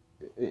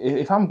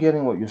 if I'm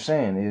getting what you're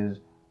saying, is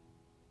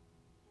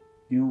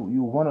you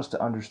want us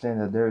to understand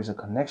that there is a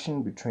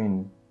connection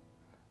between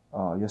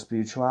your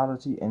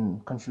spirituality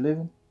and country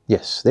living?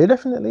 Yes, there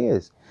definitely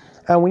is.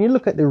 And when you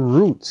look at the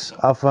roots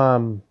of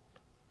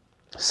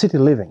city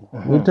living,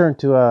 we turn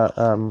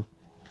to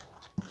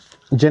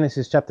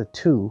Genesis chapter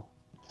 2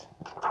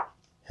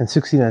 and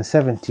 16 and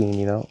 17,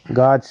 you know,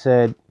 God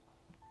said,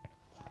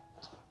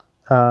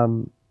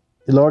 the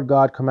Lord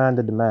God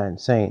commanded the man,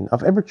 saying,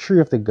 of every tree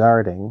of the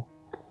garden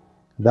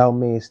thou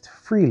mayest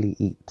freely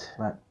eat.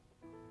 Right.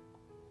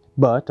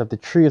 But of the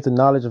tree of the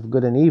knowledge of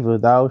good and evil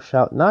thou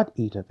shalt not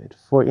eat of it,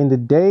 for in the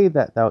day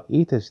that thou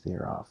eatest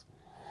thereof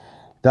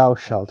thou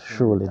shalt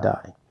surely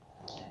die.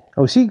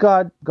 And we see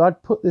God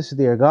put this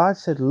there. God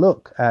said,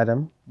 look,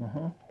 Adam,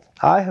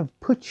 I have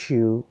put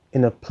you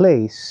in a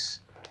place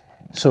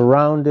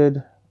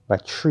surrounded by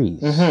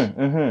trees.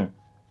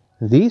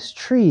 These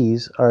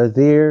trees are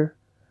there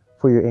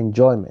for your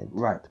enjoyment,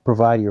 right, to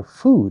provide your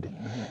food,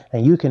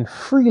 and you can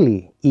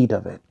freely eat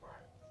of it.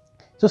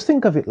 Just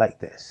think of it like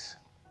this.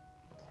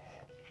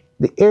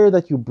 The air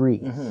that you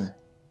breathe,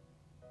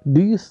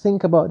 do you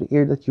think about the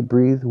air that you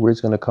breathe, where it's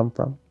going to come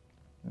from?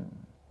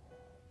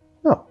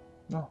 No.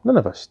 None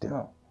of us do.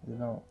 No, you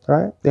don't.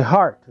 Right? The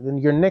heart, then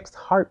your next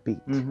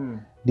heartbeat.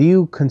 Do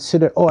you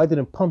consider, oh, I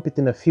didn't pump it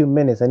in a few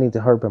minutes, I need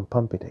to hurry and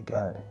pump it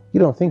again? Right. You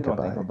don't think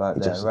about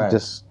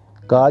it.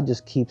 God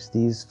just keeps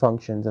these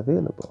functions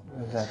available.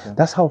 Exactly.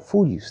 That's how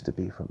food used to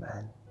be for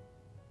man.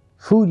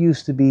 Food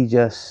used to be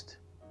just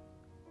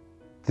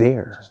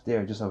there. Just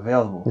there, just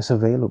available. Just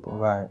available.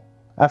 Right.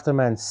 After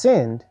man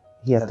sinned,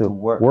 he had to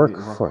work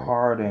for it.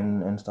 Hard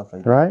and stuff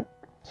like that. Right?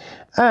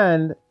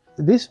 And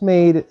this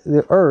made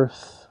the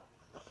earth,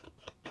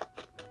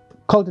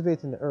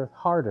 cultivating the earth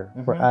harder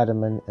for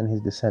Adam and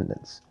his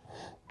descendants.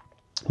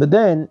 But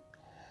then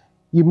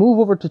you move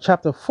over to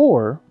chapter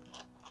 4,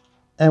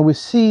 and we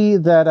see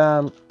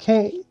that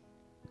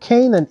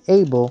Cain and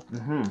Abel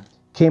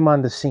came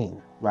on the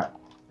scene. Right.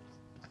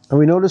 And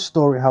we know the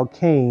story how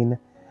Cain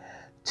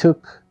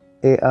took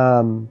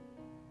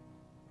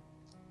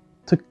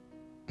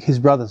his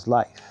brother's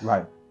life.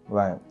 Right.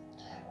 Right.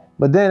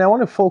 But then I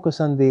want to focus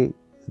on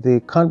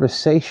the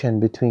conversation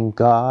between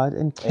God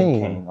and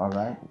Cain, all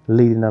right,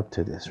 leading up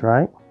to this,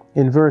 right?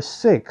 In verse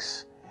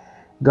 6,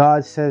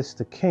 God says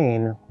to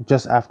Cain,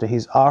 just after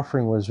his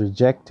offering was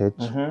rejected,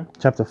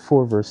 chapter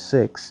 4, verse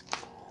 6,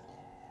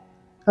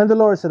 and the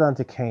Lord said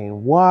unto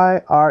Cain,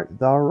 why art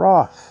thou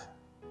wroth?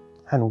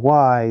 And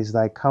why is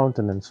thy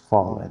countenance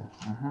fallen?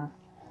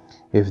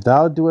 If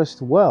thou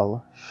doest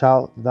well,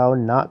 shalt thou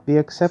not be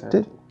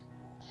accepted?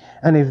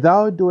 And if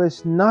thou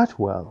doest not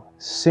well,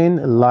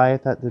 sin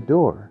lieth at the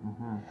door,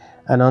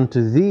 and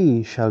unto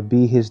thee shall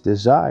be his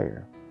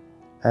desire,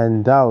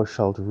 and thou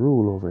shalt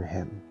rule over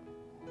him.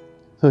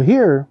 So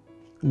here,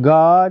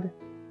 God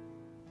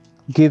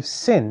gives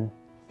sin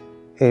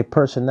a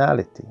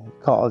personality. He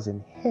calls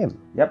him him.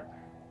 Yep.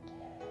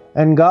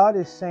 And God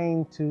is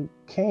saying to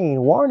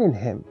Cain, warning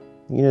him,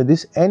 you know,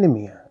 this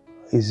enemy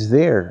is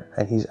there,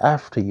 and he's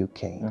after you,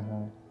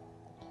 Cain.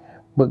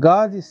 But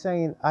God is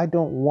saying, I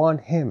don't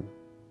want him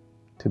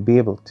to be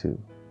able to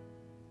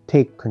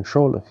take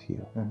control of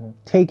you.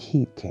 Take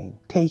heed, Cain.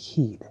 Take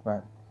heed.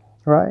 Right.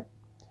 Right?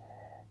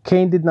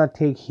 Cain did not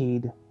take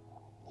heed.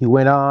 He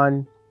went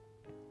on,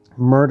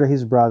 murder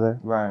his brother.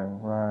 Right.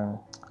 Right.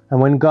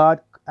 And when God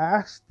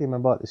asked him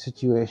about the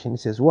situation, he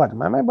says, what?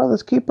 Am I my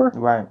brother's keeper?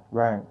 Right.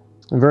 Right.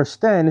 In verse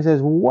 10, he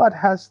says, what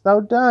hast thou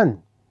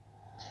done?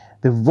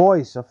 The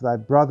voice of thy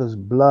brother's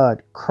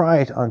blood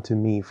cried unto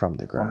me from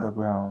the ground. From the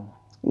ground.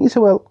 And you say,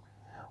 well,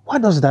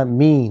 what does that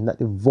mean, that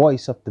the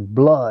voice of the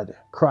blood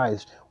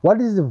cries? What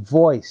is the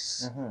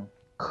voice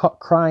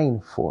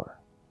crying for,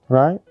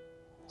 right?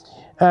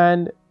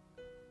 And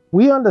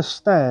we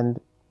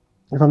understand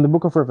from the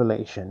book of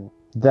Revelation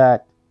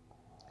that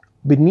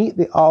beneath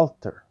the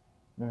altar,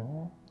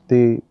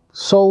 the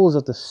souls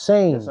of the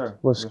saints Yes,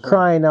 was yes,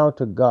 crying out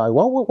to God.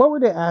 What were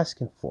they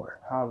asking for?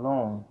 How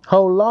long?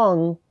 How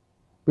long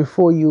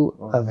before you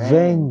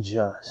avenge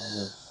us?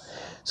 Yes.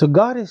 So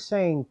God is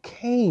saying,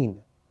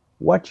 Cain,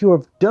 what you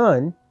have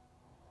done,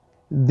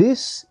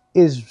 this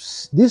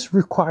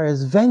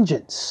requires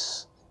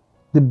vengeance.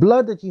 The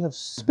blood that you have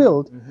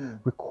spilled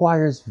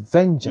requires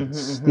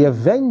vengeance. The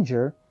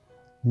avenger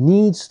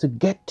needs to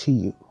get to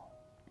you.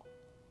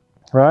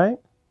 Right?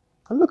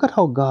 And look at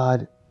how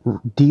God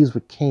deals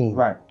with Cain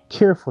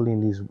carefully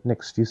in these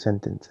next few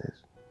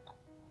sentences.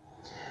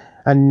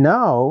 And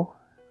now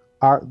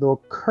art thou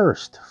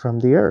cursed from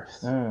the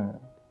earth,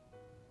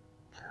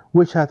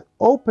 which hath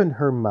opened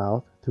her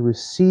mouth to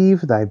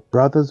receive thy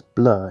brother's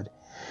blood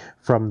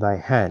from thy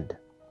hand.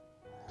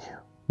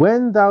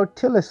 When thou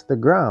tillest the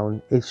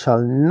ground, it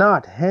shall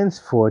not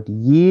henceforth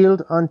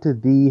yield unto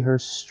thee her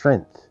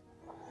strength.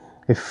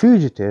 A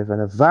fugitive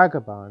and a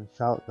vagabond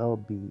shalt thou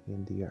be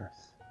in the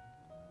earth.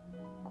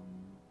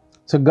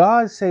 So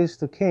God says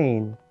to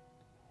Cain,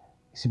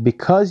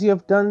 because you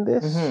have done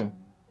this,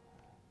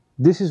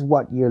 this is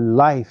what your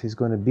life is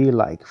going to be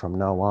like from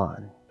now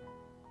on.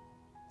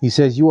 He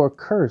says, you are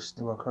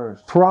cursed,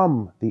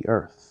 from the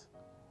earth.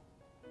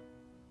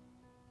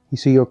 He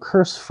said, you're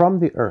cursed from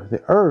the earth.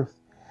 The earth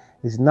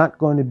is not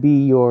going to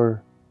be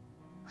your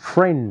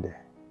friend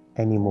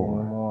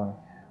anymore.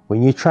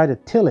 When you try to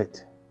till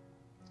it,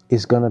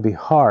 it's going to be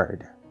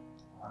hard.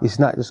 It's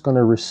not just going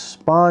to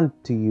respond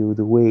to you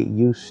the way it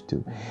used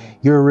to.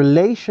 Your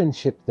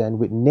relationship then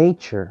with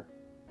nature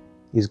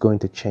is going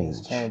to change.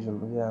 It's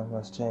changeable. Yeah,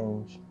 must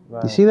change.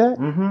 Right. You see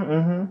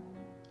that?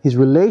 His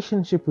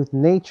relationship with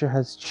nature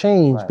has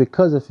changed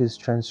because of his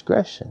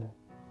transgression.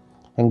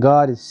 And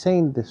God is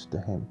saying this to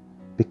him.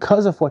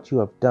 Because of what you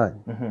have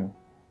done,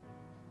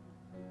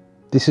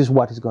 this is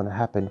what is going to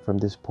happen from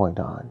this point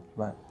on.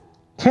 Right.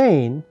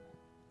 Cain,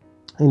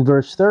 in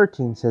verse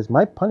 13, says,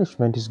 my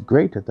punishment is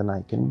greater than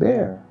I can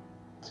bear.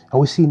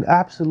 And we see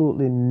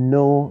absolutely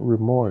no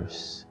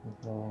remorse.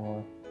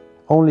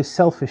 Only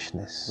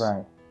selfishness.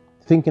 Right.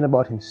 Thinking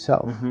about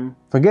himself.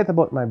 Forget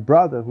about my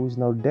brother who's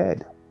now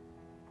dead.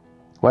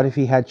 What if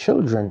he had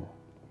children?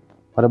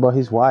 What about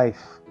his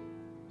wife?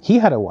 He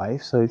had a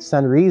wife, so it's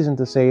not reason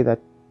to say that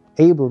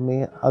Abel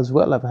may as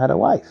well have had a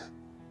wife.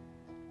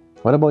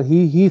 What about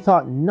he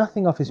thought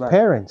nothing of his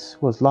parents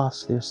who has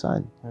lost their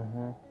son.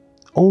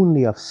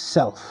 Only of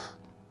self,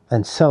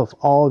 and self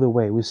all the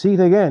way. We see it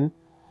again.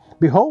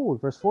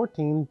 Behold, verse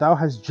 14, thou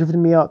hast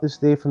driven me out this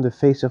day from the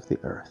face of the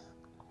earth.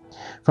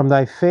 From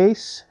thy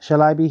face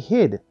shall I be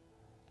hid,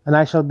 and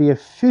I shall be a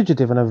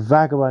fugitive and a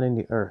vagabond in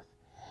the earth.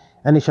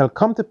 And it shall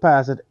come to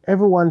pass that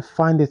everyone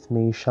findeth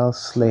me shall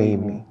slay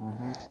me.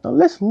 Now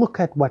let's look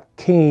at what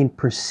Cain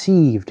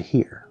perceived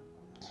here.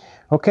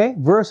 Okay?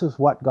 Versus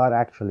what God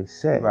actually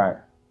said. Right.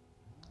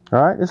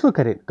 All right? Let's look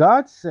at it.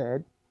 God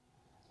said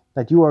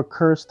that you are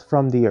cursed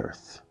from the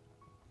earth.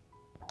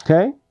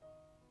 Okay?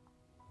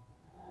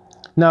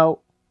 Now,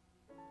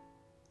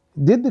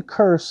 did the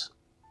curse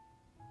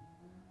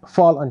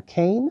fall on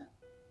Cain?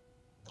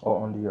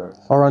 Or on the earth?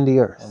 Or on the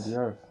earth? On the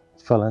earth.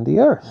 It fell on the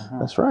earth.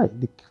 That's right.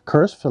 The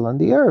curse fell on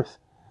the earth.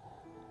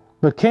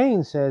 But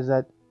Cain says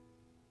that,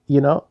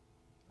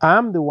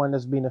 I'm the one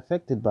that's been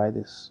affected by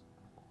this.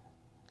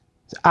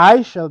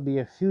 I shall be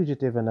a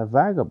fugitive and a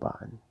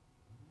vagabond.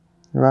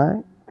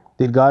 Right?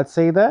 Did God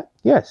say that?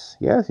 Yes.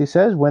 Yes. He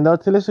says, when thou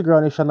tillest the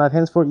ground, it shall not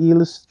henceforth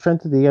yield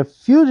strength to thee. A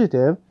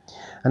fugitive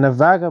and a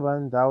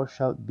vagabond thou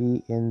shalt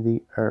be in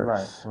the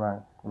earth.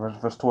 Right.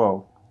 Verse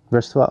 12.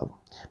 Verse 12.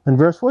 And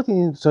verse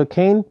 14, so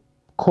Cain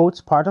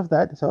quotes part of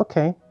that. He said,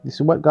 okay, this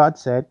is what God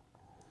said.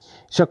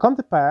 It shall come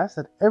to pass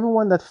that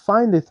everyone that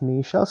findeth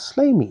me shall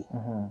slay me.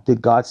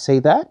 Did God say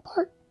that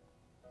part?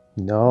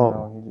 No.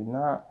 No, he did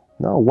not.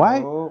 No. Why?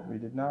 No, he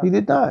did not. He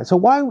did not. So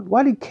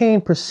why did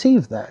Cain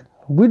perceive that?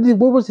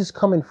 Where was this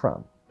coming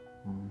from?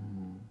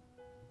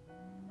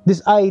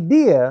 This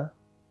idea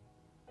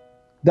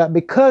that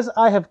because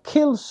I have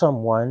killed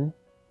someone,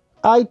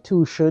 I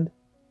too should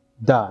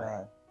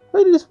die.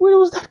 Where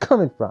was that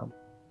coming from?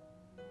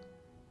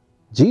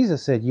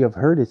 Jesus said, you have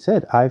heard it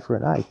said, eye for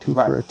an eye, tooth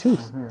for a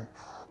tooth.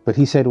 But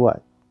he said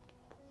what?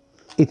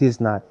 It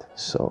is not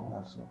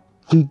so.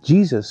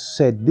 Jesus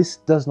said, this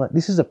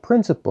is a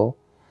principle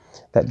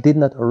that did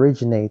not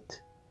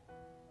originate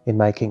in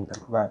my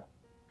kingdom. Right.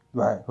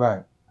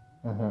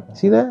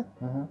 See that?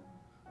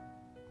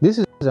 This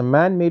is a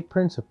man-made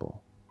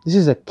principle. This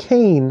is a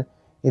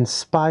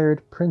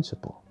Cain-inspired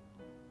principle.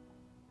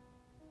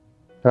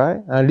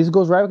 Right? And this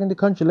goes right back into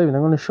country living.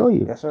 I'm going to show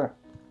you. Yes, sir.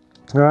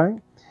 Right?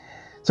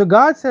 So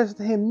God says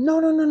to him,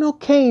 no,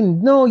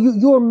 Cain. No,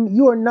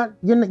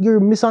 you're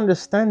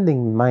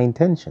misunderstanding my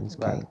intentions,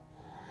 Cain. Right.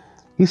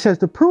 He says,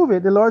 to prove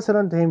it, the Lord said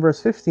unto him,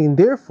 verse 15,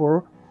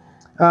 therefore,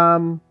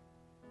 whoever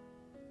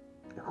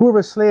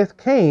slayeth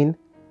Cain,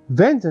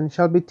 vengeance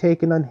shall be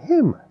taken on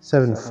him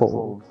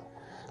sevenfold.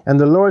 And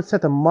the Lord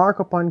set a mark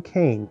upon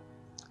Cain,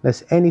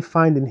 lest any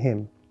find in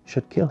him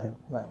should kill him.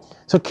 Right.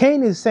 So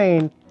Cain is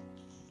saying,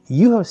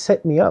 you have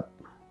set me up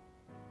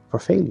for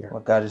failure.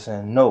 Well, God is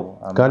saying, no,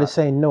 God is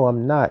saying, no,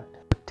 I'm not.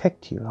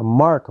 protect you, a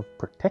mark of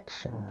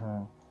protection.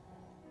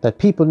 That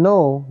people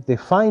know if they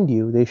find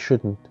you, they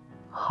shouldn't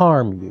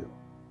harm you.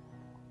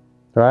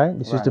 Right?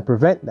 This is to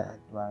prevent that.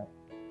 Right.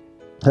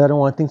 I don't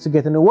want things to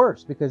get any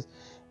worse, because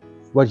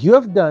what you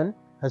have done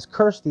has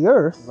cursed the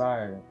earth.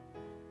 Right.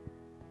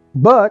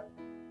 But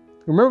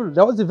remember,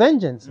 that was the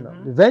vengeance.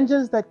 The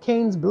vengeance that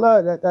Cain's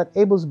blood, that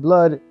Abel's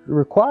blood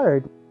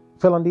required,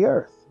 fell on the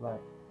earth. Right.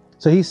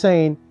 So he's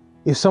saying,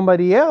 if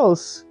somebody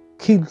else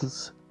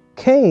kills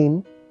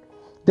Cain,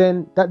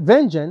 then that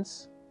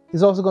vengeance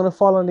is also going to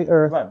fall on the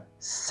earth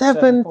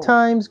seven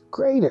times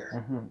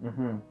greater.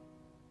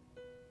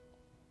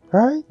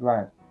 Right?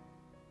 Right.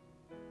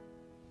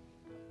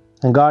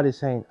 And God is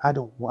saying, I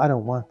don't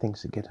want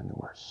things to get any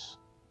worse.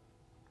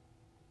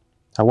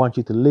 I want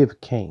you to live,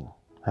 Cain.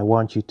 I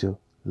want you to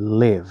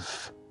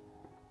live.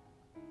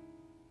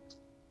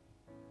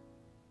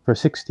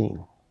 Verse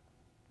 16.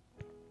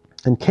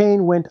 And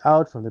Cain went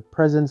out from the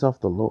presence of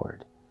the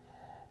Lord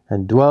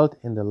and dwelt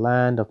in the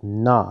land of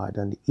Nod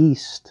on the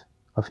east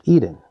of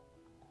Eden.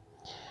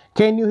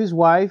 Cain knew his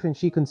wife, and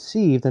she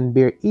conceived and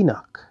bare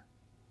Enoch.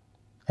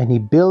 And he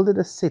builded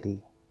a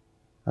city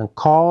and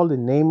called the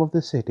name of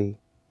the city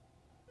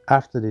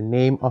after the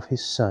name of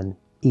his son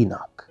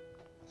Enoch.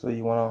 So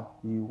you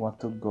want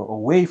to go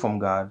away from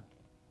God.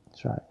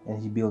 That's right.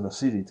 And he built a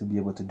city to be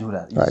able to do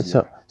that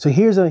easier. Right. So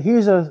here's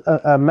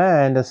a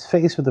man that's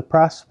faced with the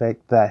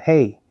prospect that,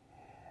 hey,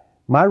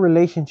 my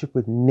relationship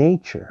with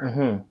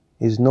nature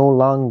is no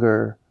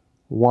longer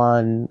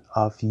one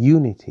of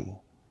unity.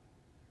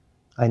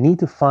 I need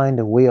to find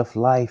a way of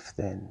life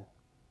then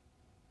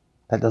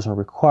that doesn't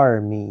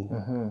require me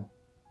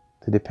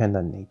to depend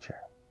on nature.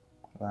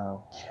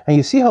 Wow. And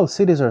you see how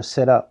cities are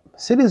set up.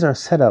 Cities are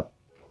set up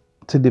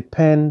to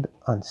depend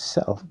on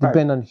self,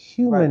 depend on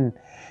human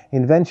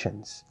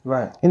inventions.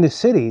 Right. In the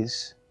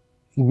cities,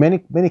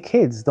 many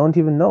kids don't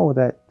even know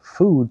that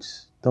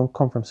foods don't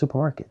come from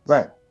supermarkets.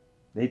 Right.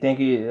 They think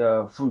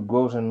food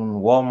grows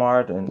in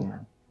Walmart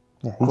and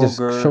he just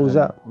shows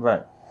up.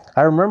 Right.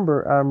 I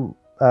remember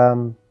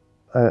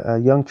a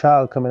young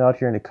child coming out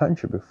here in the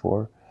country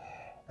before,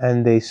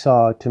 and they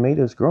saw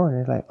tomatoes growing.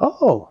 And they're like,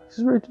 "Oh, this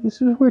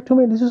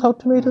is how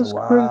tomatoes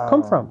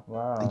come from."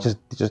 Wow. They just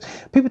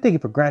people take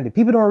it for granted.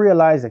 People don't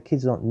realize that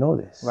kids don't know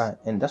this. Right,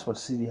 and that's what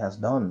city has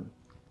done.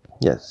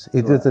 Yes,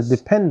 it's a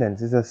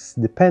dependence. It's a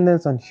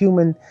dependence on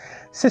human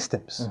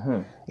systems.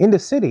 In the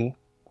city,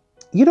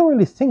 you don't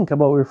really think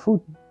about where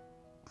food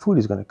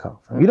is going to come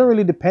from. You don't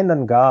really depend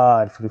on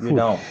God for the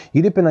food.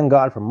 You depend on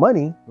God for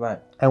money. Right.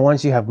 And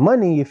once you have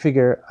money, you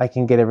figure, I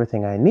can get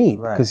everything I need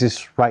because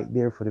it's right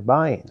there for the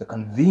buying. The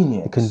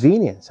convenience. The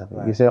convenience of it.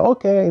 Right. You say,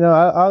 okay,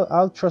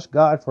 I'll trust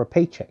God for a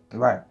paycheck.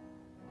 Right.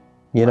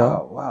 You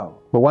know. Wow.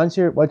 But once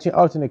you're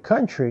out in the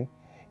country,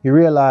 you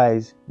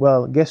realize,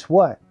 well, guess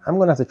what? I'm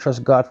going to have to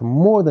trust God for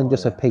more than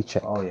just a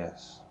paycheck. Oh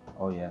yes.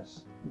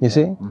 You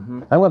see?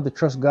 I'm going to have to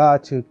trust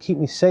God to keep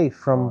me safe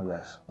from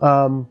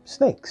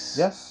snakes.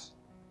 Yes.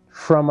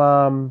 From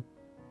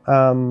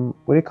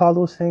what do you call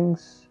those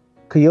things?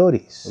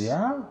 Coyotes.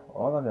 Yeah,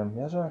 all of them.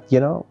 Yes, sir. You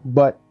know,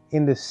 but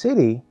in the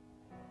city,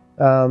 you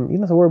don't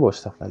have to worry about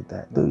stuff like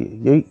that, do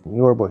you?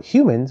 You worry about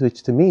humans,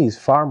 which to me is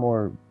far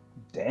more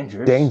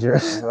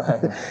dangerous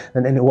Right.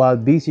 than any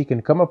wild beast you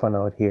can come upon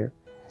out here.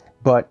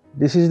 But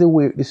this is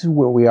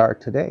where we are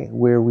today,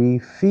 where we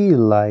feel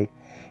like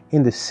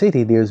in the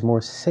city there's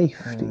more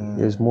safety,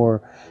 there's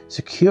more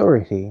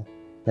security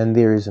than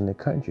there is in the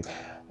country.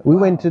 We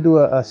went to do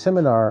a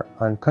seminar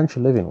on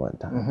country living one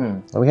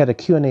time, and we had a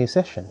Q&A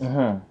session.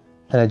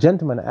 And a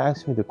gentleman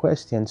asked me the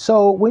question,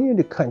 so when you're in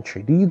the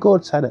country, do you go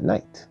outside at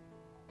night?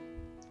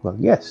 Well,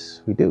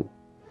 yes, we do.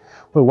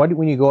 Well,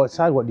 when you go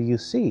outside, what do you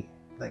see?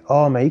 Like,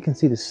 oh man, you can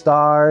see the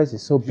stars,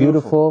 it's so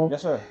beautiful.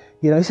 Yes, sir.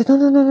 You know, he said,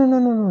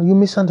 no, you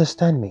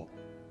misunderstand me.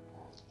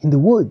 In the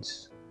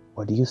woods,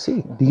 what do you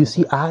see? Do you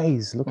see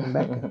eyes looking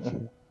back at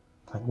you?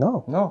 Like,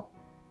 no.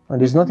 And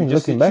there's nothing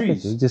looking back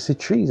at you. You just see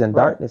trees and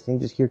darkness, and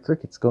you just hear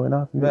crickets going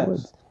off in the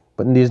woods.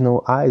 But there's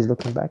no eyes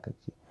looking back at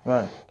you.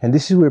 Right. And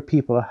this is where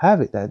people have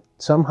it, that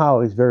somehow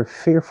it's very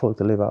fearful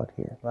to live out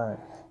here. Right.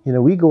 You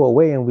know, we go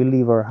away and we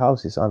leave our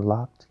houses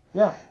unlocked.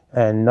 Yeah.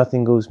 And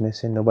nothing goes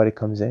missing. Nobody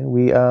comes in.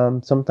 We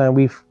sometimes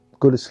we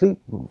go to sleep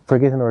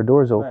forgetting our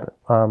doors open.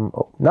 Right.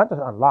 Not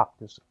just unlocked,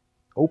 just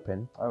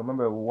open. I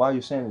remember while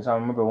you're saying this, I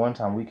remember one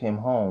time we came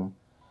home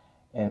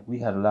and we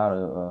had a lot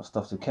of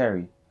stuff to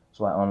carry.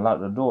 So I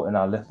unlocked the door and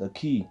I left the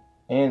key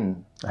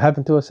in.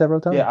 Happened to us several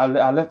times? Yeah,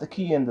 I left the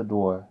key in the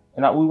door.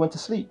 And we went to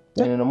sleep.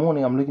 Yeah. And in the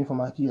morning, I'm looking for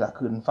my keys. I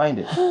couldn't find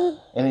it.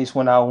 And it's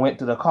when I went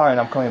to the car and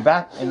I'm coming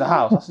back in the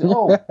house. I said,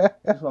 oh,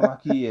 this is where my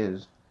key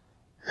is.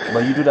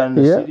 But you do that in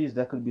the cities,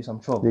 there could be some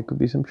trouble. There could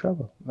be some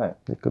trouble. Right.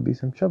 There could be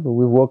some trouble.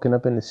 We've woken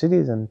up in the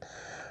cities and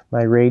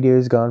my radio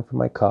is gone from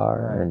my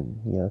car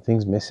and,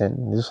 things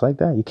missing. Just like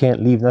that. You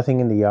can't leave nothing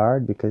in the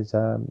yard because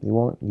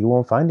you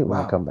won't find it when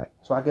you come back.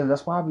 So I guess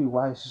that's probably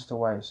why Sister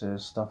White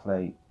says stuff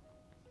like,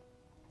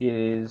 it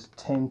is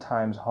 10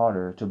 times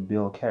harder to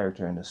build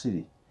character in the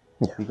city.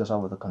 Yeah. Because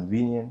of the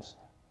convenience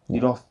You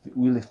don't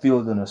really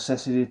feel the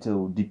necessity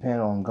to depend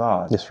on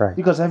God. That's right.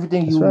 Because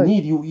everything you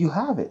need, you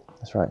have it.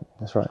 That's right.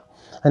 That's right.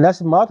 And that's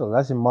the model.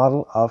 That's the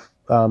model of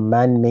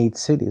man-made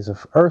cities,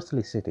 of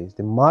earthly cities.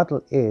 The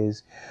model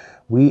is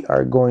we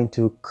are going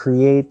to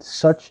create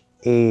such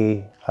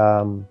a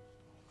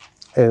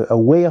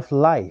way of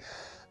life,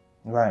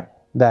 right,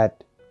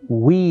 that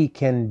we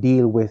can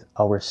deal with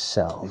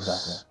ourselves.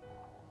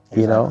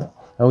 Exactly. You know?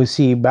 And we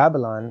see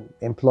Babylon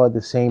employed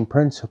the same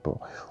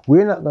principle.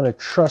 We're not going to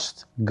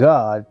trust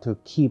God to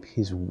keep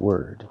his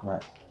word.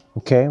 Right.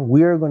 Okay?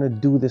 We are going to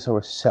do this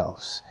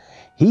ourselves.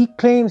 He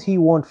claims he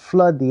won't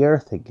flood the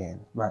earth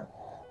again. Right.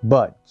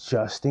 But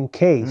just in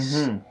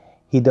case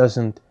he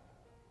doesn't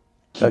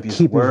keep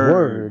his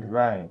word,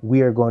 right,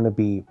 we are going to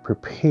be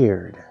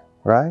prepared.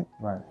 Right?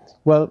 Right.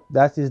 Well,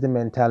 that is the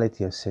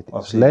mentality of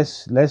cities.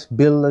 Let's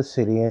build a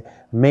city and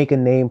make a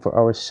name for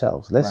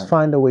ourselves. Let's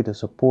find a way to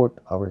support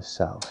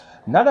ourselves.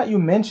 Now that you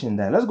mentioned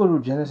that, let's go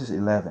to Genesis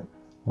 11.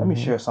 Let me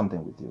share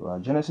something with you.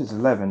 Genesis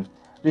 11,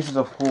 this is,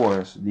 of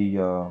course,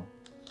 the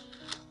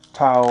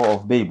Tower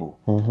of Babel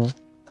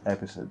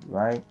episode,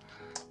 right?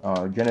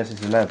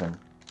 Genesis 11.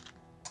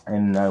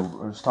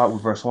 And start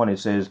with verse 1. It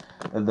says,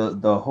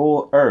 the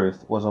whole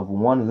earth was of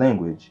one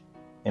language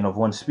and of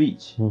one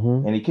speech.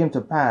 And it came to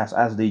pass,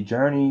 as they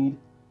journeyed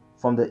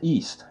from the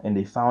east, and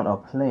they found a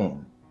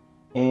plain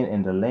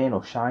in the land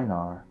of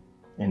Shinar,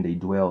 and they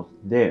dwelt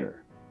there.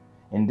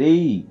 And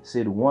they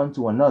said one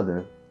to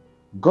another,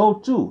 Go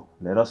to,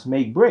 let us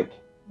make brick,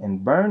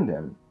 and burn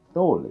them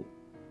thoroughly.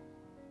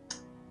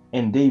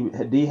 And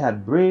they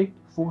had brick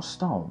for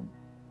stone,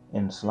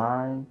 and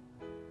slime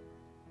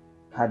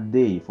had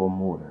they for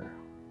mortar.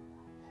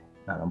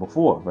 Now number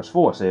 4, verse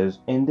 4 says,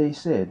 And they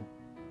said,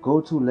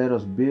 Go to, let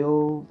us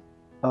build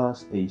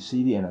us a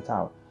city and a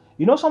tower.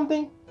 You know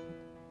something?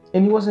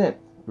 And it wasn't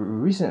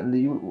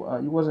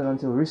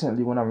until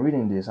recently when I'm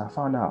reading this, I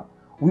found out.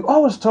 We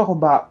always talk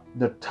about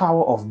the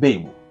Tower of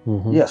Babel.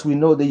 Yes, we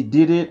know they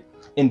did it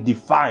in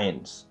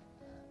defiance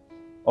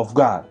of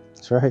God.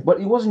 That's right. But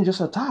it wasn't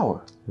just a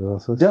tower.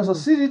 There's a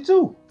city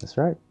too. That's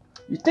right.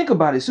 You think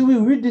about it. So we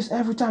read this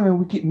every time and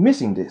we keep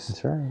missing this.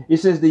 That's right. It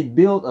says they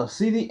built a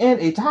city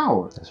and a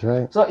tower. That's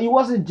right. So it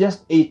wasn't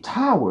just a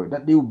tower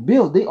that they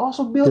built. They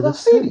also built a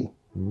city.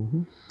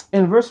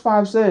 And verse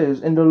 5 says,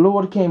 And the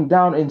Lord came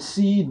down and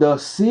see the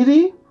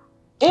city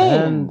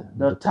and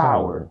the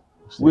tower,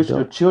 which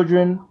the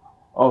children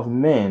of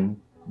men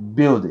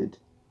builded.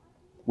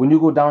 When you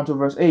go down to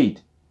verse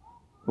 8,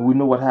 we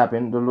know what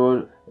happened. The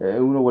Lord, we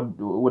know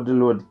what the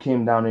Lord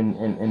came down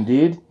and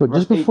did. But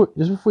just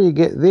before you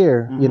get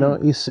there, you know,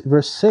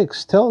 verse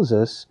 6 tells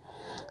us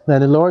that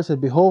the Lord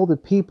said, Behold, the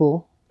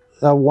people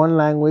have one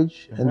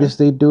language, and this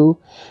they do,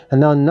 and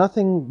now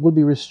nothing will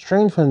be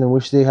restrained from them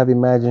which they have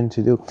imagined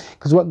to do.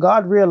 Because what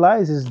God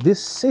realizes,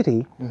 this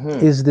city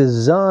is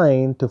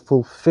designed to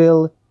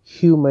fulfill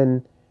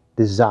human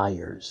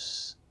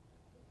desires.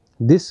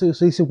 So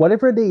he said,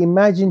 whatever they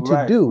imagine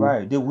to do,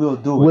 they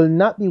will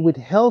not be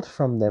withheld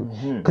from them,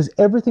 because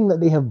everything that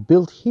they have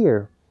built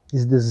here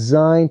is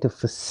designed to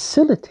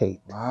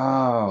facilitate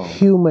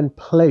human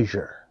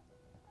pleasure.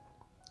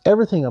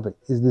 Everything of it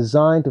is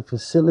designed to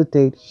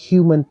facilitate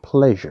human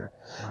pleasure.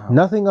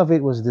 Nothing of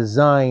it was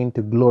designed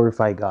to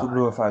glorify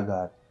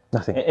God.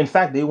 Nothing. In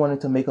fact, they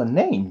wanted to make a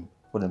name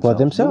for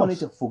themselves. They wanted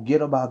to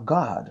forget about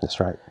God. That's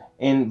right.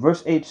 And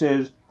verse 8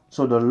 says,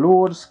 So the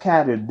Lord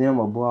scattered them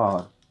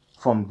abroad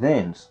from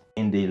thence,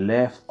 and they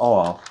left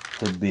off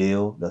to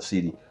build the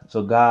city.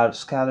 So God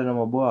scattered them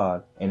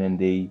abroad, and then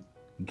they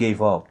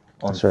gave up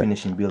on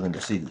finishing building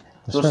the city.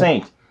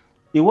 Saints,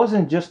 it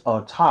wasn't just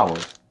a tower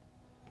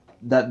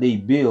that they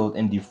built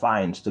in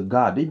defiance to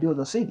God. They built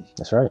a city.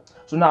 That's right.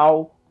 So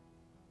now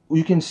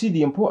you can see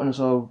the importance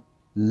of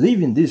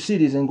leaving these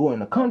cities and going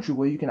to a country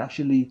where you can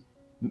actually,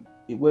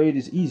 where it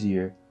is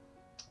easier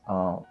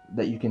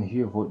that you can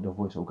hear the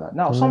voice of God.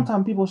 Now,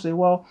 sometimes people say,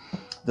 well,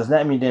 does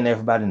that mean then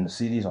everybody in the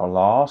cities are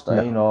lost?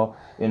 No. You know,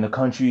 in the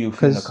country,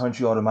 if you're in the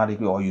country,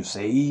 automatically, are you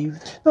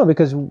saved? No,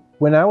 because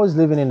when I was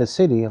living in the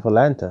city of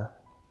Atlanta,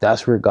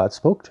 that's where God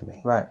spoke to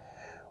me. Right.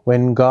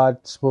 When God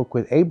spoke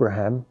with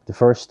Abraham the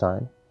first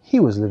time, he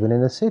was living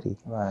in a city.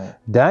 Right.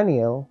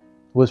 Daniel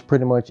was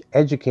pretty much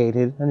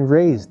educated and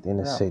raised in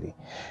a city.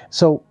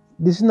 So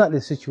this is not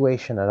the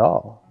situation at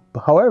all.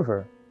 But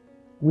however,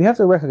 we have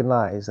to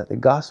recognize that the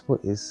gospel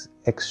is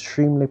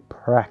extremely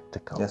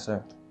practical. Yes,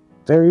 sir.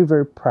 Very,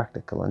 very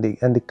practical. And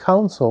the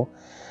counsel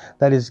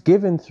that is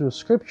given through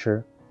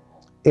Scripture,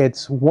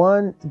 it's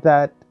one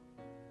that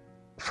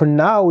for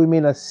now we may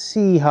not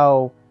see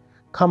how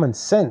common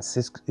sense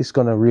is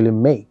going to really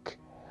make.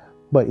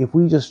 But if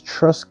we just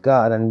trust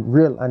God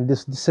and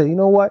just say, you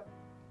know what,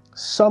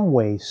 some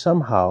way,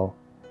 somehow,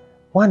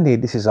 one day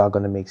this is all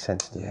going to make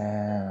sense to me.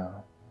 Yeah.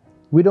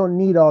 We don't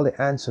need all the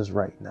answers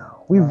right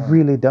now. We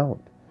really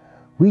don't.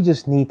 We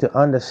just need to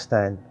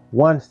understand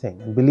one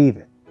thing and believe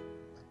it.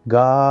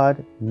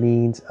 God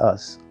means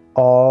us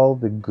all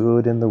the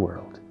good in the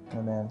world.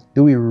 Amen.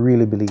 Do we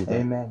really believe that?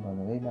 Amen,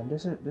 brother.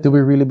 Amen. Do we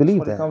really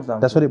believe that?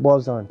 That's what it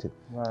boils down to.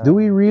 Right. Do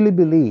we really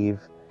believe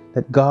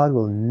that God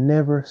will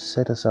never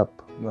set us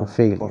up for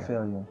failure? For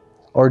failure.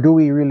 Or do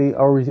we really,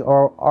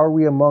 are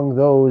we among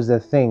those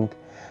that think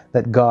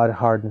that God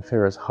hardened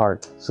Pharaoh's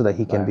heart so that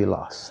he can be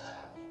lost?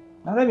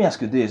 Now let me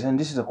ask you this, and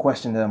this is a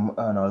question that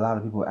a lot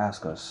of people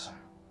ask us.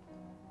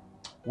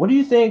 What do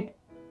you think?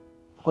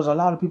 Because a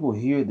lot of people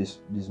hear these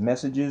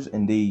messages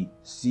and they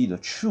see the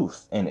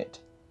truth in it,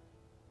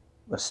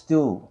 but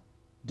still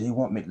they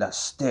won't make that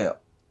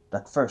step,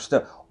 that first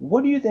step.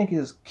 What do you think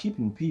is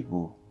keeping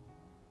people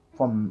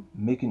from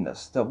making that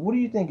step? What do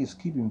you think is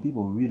keeping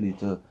people really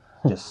to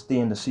just stay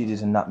in the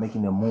cities and not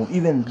making the move,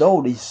 even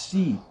though they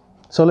see?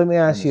 So let me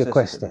ask you a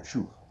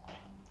question.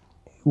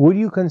 Would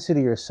you consider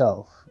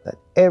yourself that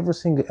every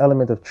single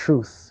element of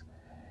truth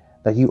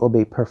that you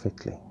obey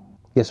perfectly?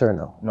 Yes or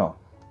no? No.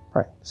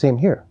 Right. Same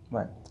here.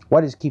 Right.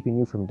 What is keeping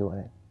you from doing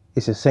it?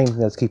 It's the same thing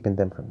that's keeping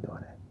them from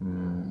doing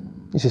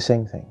it. It's the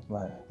same thing.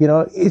 Right. You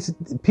know, it's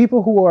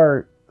people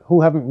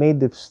who haven't made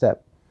the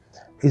step.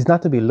 It's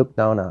not to be looked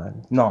down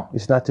on. No.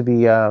 It's not to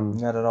be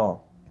not at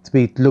all. To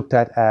be looked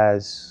at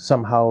as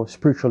somehow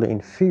spiritually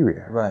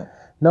inferior. Right.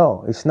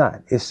 No, it's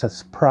not. It's a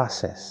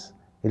process.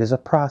 It is a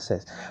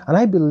process. And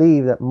I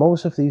believe that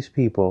most of these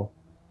people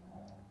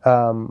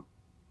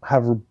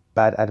have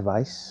bad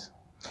advice.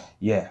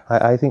 Yeah.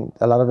 I think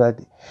a lot of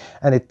that.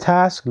 And the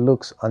task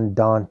looks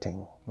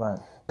undaunting. Right.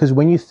 Because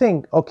when you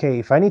think, okay,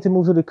 if I need to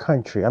move to the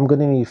country, I'm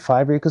going to need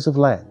 5 acres of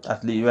land.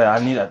 At least, I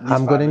need at least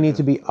I'm going to need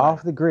to be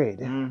off the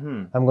grid.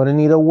 I'm going to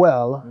need a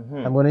well.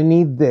 I'm going to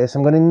need this.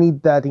 I'm going to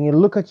need that. And you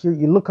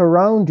look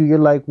around you, you're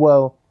like,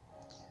 well,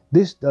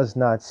 this does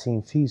not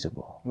seem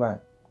feasible. Right.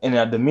 And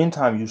at the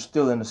meantime, you're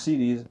still in the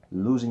cities,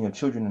 losing your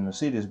children in the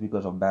cities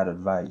because of bad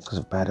advice. Because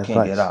of bad advice.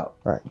 Can't get out.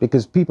 Right.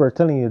 Because people are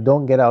telling you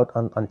don't get out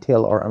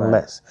until or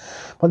unless.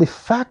 But the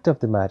fact of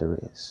the matter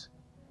is,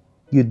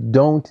 you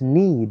don't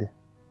need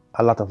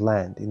a lot of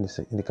land in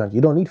the country.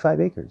 You don't need 5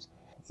 acres.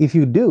 If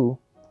you do,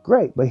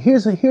 great. But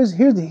here's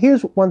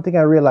one thing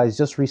I realized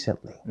just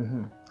recently.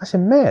 I said,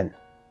 man,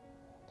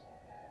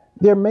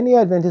 there are many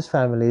Adventist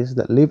families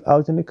that live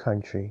out in the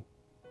country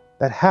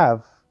that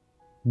have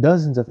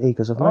dozens of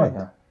acres of land.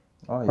 Yeah.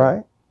 Oh, yeah.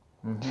 Right?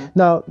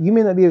 Now,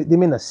 they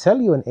may not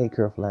sell you an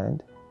acre of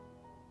land,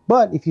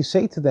 but if you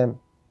say to them,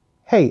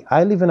 hey,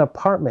 I live in an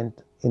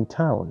apartment in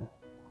town,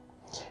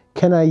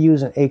 can I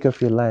use an acre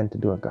of your land to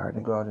do a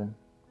garden?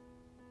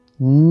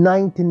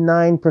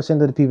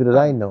 99% of the people that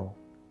I know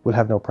will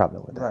have no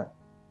problem with that. Right.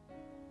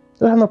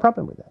 They'll have no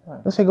problem with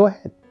that. They'll say, go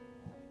ahead.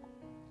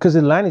 Because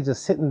the land is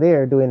just sitting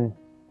there doing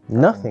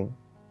nothing.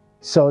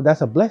 So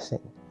that's a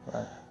blessing.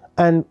 Right.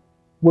 And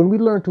when we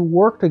learn to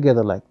work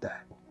together like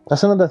that,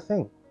 that's another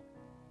thing.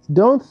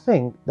 Don't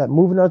think that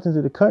moving out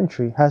into the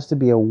country has to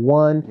be a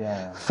one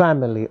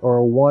family or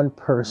a one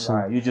person.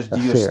 Right. You just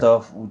do your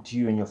stuff with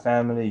you and your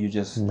family. You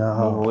just move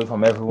away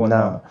from everyone.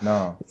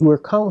 No. We're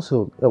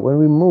counseled that when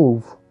we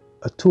move,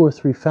 2 or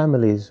 3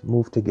 families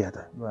move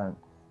together. Right.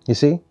 You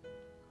see?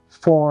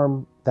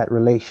 Form that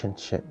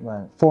relationship.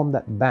 Right. Form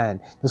that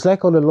band. Just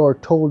like how the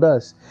Lord told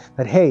us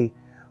that, hey,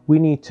 we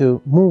need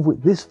to move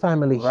with this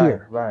family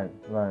here. Right.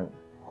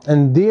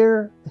 And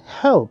their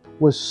help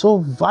was so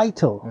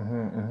vital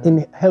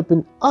in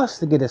helping us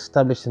to get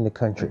established in the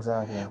country.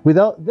 Exactly.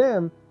 Without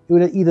them, it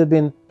would have either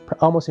been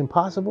almost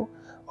impossible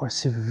or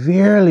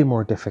severely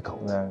more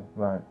difficult.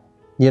 Right.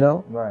 You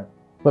know? Right.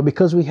 But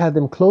because we had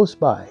them close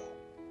by,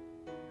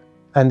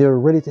 and they were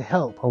ready to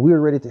help, and we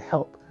were ready to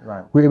help.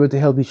 Right. We were able to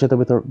help each other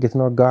with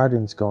getting our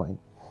gardens going.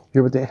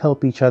 We were able to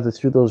help each other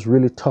through those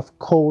really tough,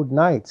 cold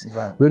nights.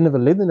 Right. We've never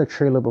lived in a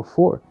trailer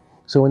before.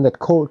 So when that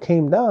cold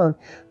came down,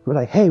 we're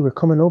like, hey, we're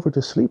coming over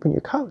to sleep on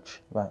your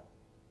couch. Right.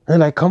 And they're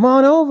like, come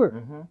on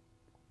over.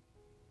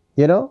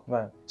 You know?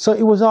 Right. So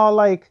it was all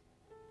like,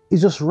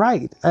 it's just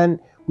right. And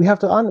we have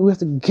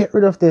to get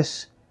rid of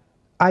this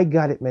I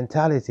got it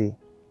mentality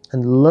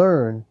and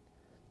learn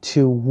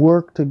to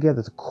work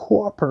together, to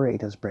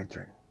cooperate as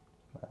brethren.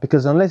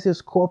 Because unless there's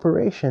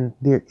cooperation,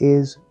 there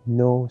is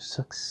no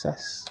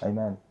success.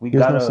 Amen. We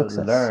gotta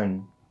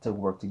learn to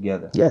work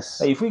together.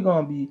 Yes. Like if we're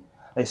gonna be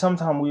like,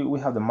 sometimes we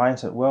have the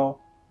mindset, well,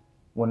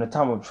 when the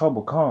time of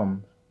trouble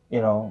comes, we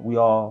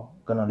all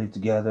gonna live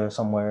together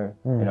somewhere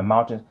in the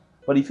mountains.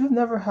 But if you've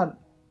never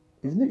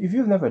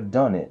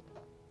done it,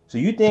 so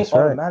you think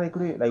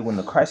automatically, like when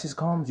the crisis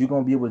comes, you're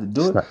gonna be able to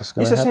do it. It's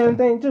the same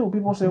thing too.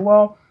 People say,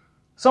 well,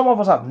 some of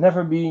us have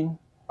never been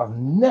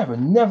in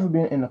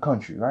the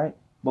country, right?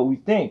 But we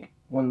think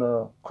when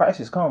the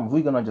crisis comes,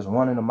 we're gonna just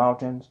run in the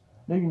mountains.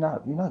 No, you're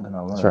not. You're not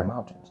gonna run in the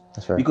mountains.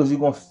 That's right. Because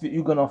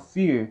you're gonna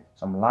fear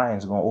some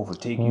lions gonna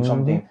overtake you,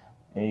 something,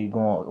 and you're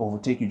gonna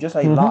overtake you. Just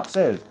like Lot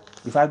says,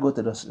 if I go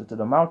to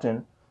the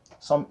mountain,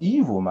 some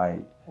evil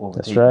might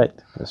overtake you.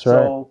 That's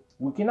right. So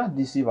we cannot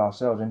deceive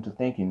ourselves into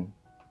thinking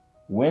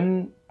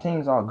when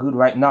things are good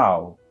right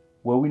now,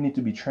 where we need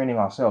to be training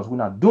ourselves, we're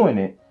not doing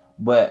it.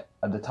 But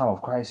at the time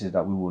of crisis,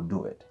 that we will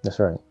do it. That's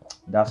right.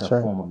 That's a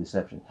form of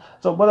deception.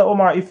 So, Brother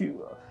Omar,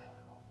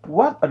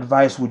 what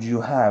advice would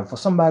you have for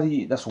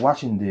somebody that's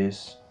watching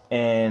this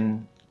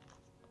and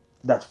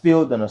that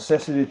feel the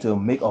necessity to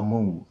make a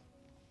move?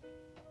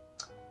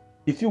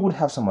 if you would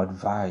have some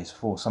advice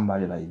for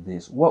somebody like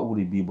this, what would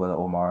it be, Brother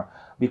Omar?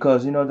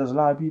 Because there's a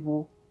lot of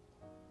people,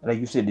 like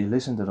you said, they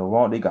listen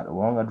to they got the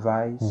wrong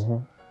advice,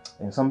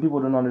 and some people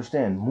don't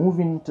understand.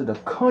 Moving to the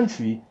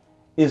country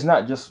is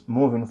not just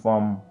moving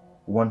from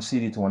one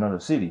city to another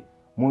city.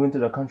 Moving to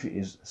the country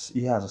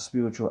it has a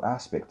spiritual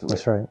aspect to it.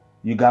 That's right.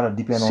 You gotta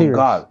depend on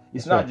God.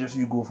 It's not just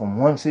you go from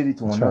one city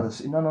to another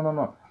city.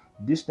 No.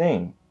 This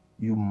thing,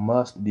 you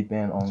must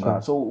depend on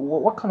God. So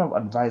what kind of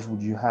advice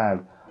would you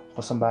have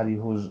for somebody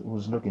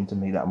who's looking to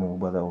make that move,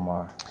 Brother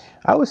Omar?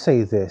 I would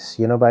say this,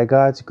 by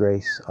God's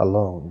grace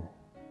alone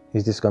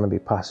is this going to be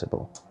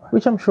possible,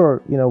 which I'm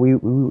sure, we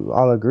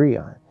all agree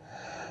on.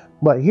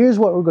 But here's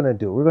what we're going to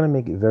do. We're going to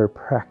make it very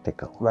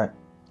practical. Right.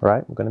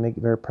 Right? We're going to make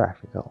it very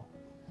practical.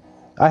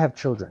 I have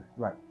children.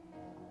 Right.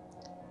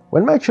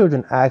 When my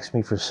children ask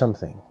me for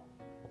something,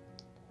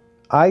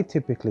 I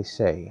typically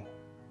say,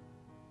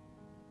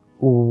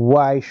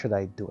 why should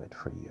I do it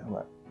for you?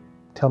 Right.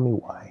 Tell me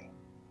why.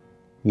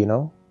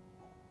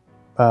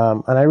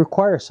 And I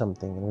require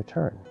something in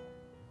return,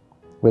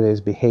 whether it's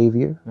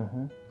behavior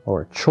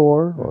or a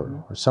chore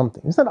or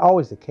something. It's not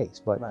always the case,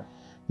 but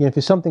if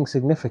it's something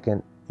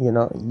significant, you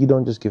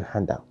don't just give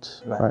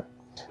handouts. Right.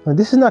 Now,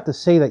 this is not to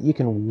say that you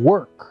can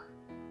work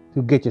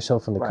to get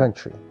yourself in the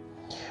country,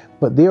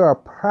 but there are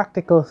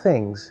practical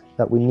things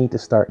that we need to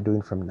start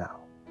doing from now.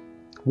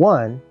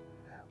 One,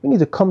 we need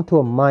to come to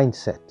a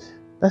mindset.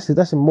 That's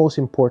the most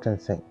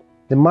important thing.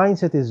 The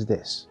mindset is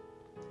this.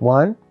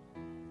 One,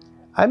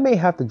 I may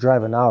have to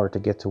drive an hour to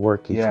get to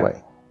work each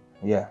way.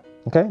 Yeah.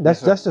 Okay?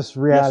 That's just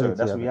reality. Yes,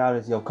 that's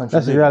reality of country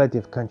That's living. the reality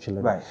of country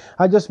living. Right.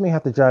 I just may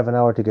have to drive an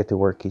hour to get to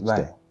work each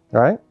day.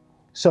 All right?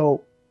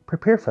 So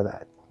prepare for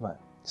that. Right.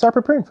 Start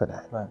preparing for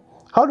that. Right.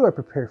 How do I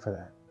prepare for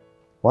that?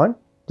 One,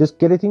 just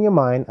get it in your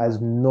mind as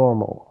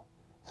normal.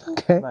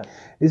 Okay? Right.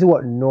 This is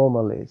what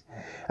normal is.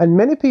 And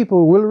many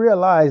people will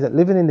realize that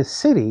living in the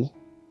city,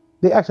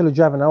 they actually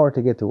drive an hour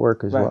to get to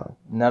work as well.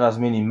 Not as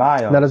many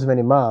miles. Not as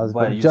many miles,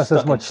 but just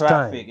as much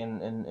time.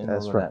 And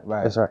That's all right. That.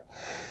 Right. That's right.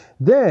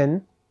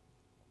 Then,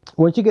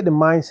 once you get the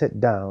mindset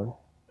down,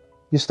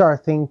 you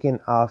start thinking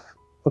of,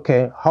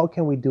 okay, how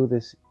can we do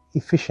this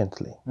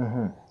efficiently,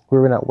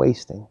 where we're not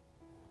wasting?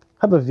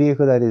 Have a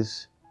vehicle that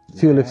is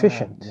fuel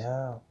efficient.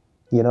 Yeah.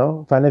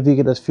 Find a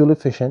vehicle that's fuel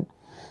efficient.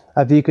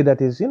 A vehicle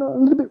that is, a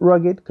little bit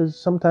rugged, because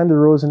sometimes the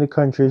roads in the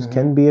countries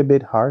can be a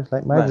bit harsh,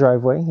 like my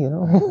driveway,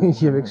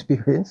 you've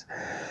experienced.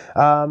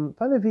 Find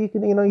a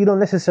vehicle, you don't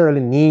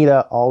necessarily need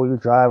an all-wheel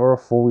drive or a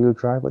four-wheel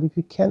drive, but if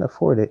you can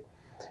afford it,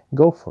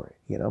 go for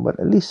it, but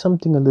at least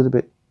something a little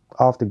bit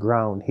off the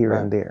ground here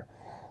and there.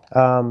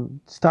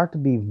 Start to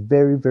be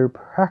very, very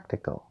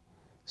practical.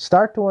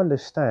 Start to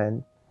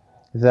understand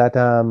that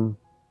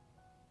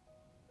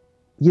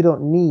you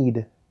don't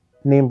need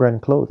name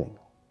brand clothing.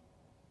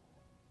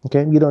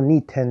 Okay, you don't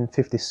need 10,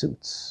 50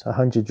 suits,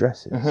 100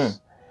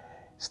 dresses.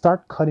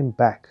 Start cutting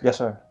back. Yes,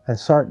 sir. And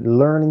start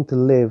learning to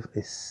live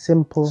a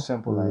simple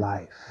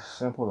life. As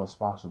simple as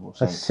possible.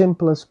 As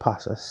simple as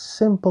possible. A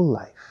simple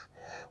life.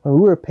 When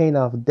we were paying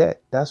off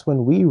debt, that's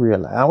when we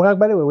realized. And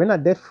by the way, we're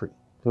not debt free.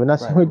 We're not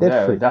saying we're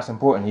debt free. That's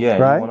important. Yeah,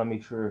 right? You want to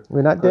make sure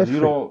we're not debt free.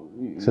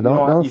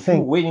 Don't if think.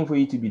 You're waiting for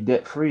you to be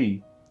debt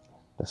free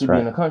to be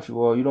in the country,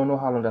 well, you don't know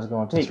how long that's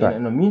going to take. And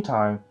in the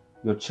meantime,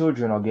 your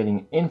children are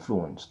getting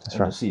influenced in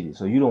the city,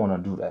 so you don't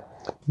want to do that.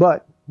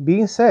 But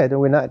being said that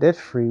we're not debt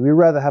free, we'd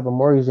rather have a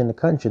mortgage in the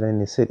country than in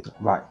the city.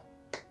 Right.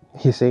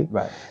 You see?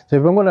 Right. So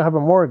if I'm going to have a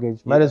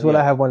mortgage, might as well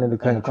I have one in the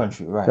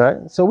country.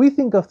 Right. So we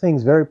think of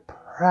things very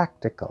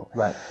practical.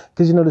 Right.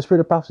 Because the Spirit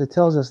of Prophecy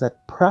tells us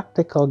that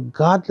practical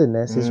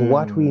godliness is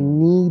what we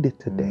need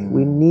today.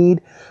 We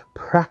need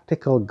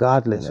practical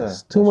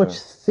godliness. Too much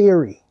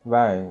theory.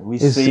 Right. We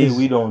say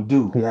we don't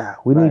do. Yeah.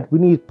 We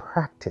need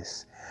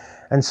practice.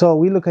 And so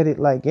we look at it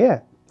like,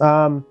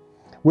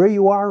 where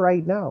you are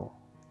right now,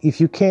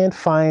 if you can't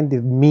find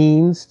the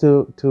means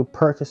to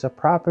purchase a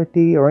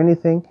property or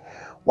anything,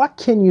 what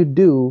can you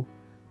do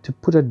to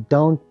put a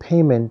down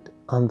payment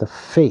on the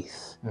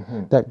faith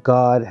that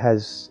God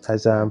has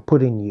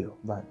put in you?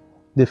 Right.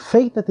 The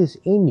faith that is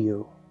in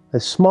you,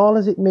 as small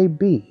as it may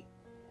be,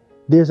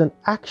 there's an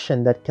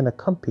action that can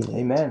accompany it.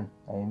 Amen.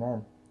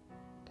 Amen.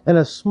 And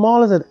as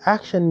small as that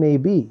action may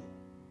be,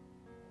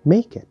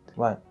 make it.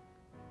 Right.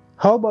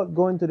 How about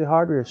going to the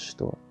hardware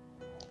store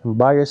and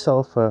buy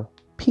yourself a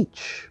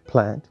peach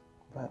plant,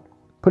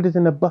 put it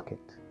in a bucket,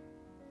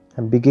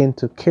 and begin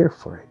to care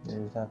for it?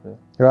 Exactly.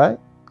 Right?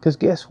 Because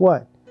guess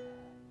what?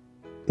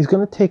 It's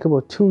going to take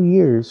about 2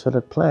 years for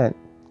that plant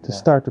to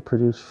start to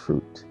produce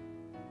fruit.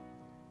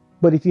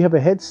 But if you have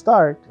a head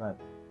start,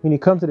 when you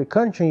come to the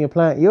country and you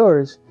plant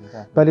yours,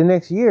 by the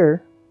next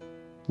year,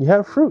 you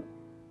have fruit.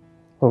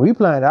 When we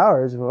plant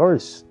ours,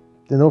 there's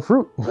no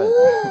fruit.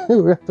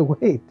 We have to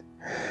wait.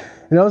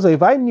 So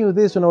if I knew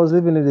this when I was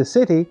living in the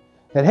city,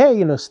 that,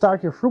 hey,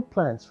 start your fruit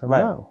plants from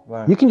now.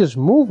 Right. You can just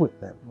move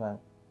with them. Right.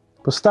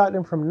 But start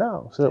them from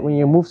now, so that when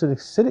you move to the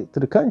city, to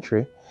the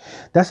country,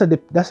 that's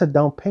a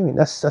down payment.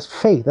 That's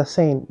faith. That's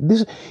saying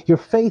your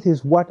faith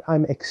is what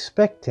I'm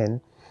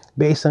expecting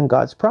based on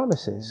God's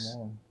promises.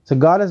 Amen. So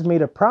God has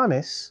made a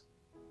promise.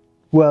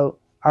 Well,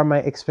 are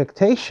my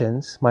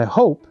expectations, my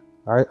hope,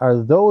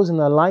 are those in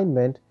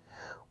alignment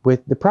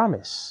with the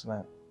promise?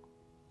 Right.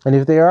 And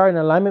if they are in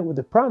alignment with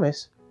the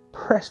promise,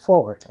 press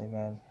forward.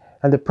 Amen.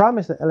 And the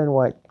promise that Ellen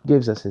White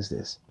gives us is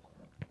this: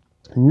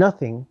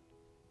 nothing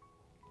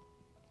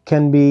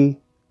can be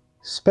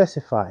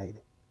specified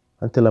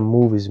until a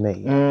move is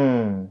made.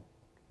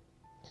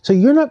 So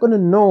you're not going to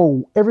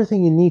know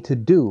everything you need to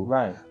do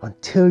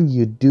until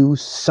you do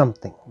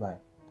something. Right.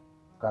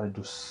 Got to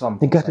do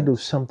something. You got to do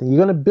something. You're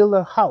going to build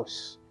a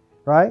house,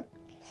 right?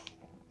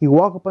 You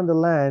walk up on the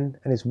land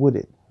and it's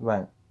wooded.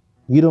 Right.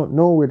 You don't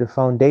know where the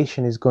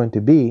foundation is going to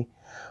be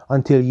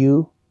until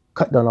you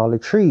cut down all the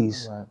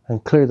trees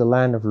and clear the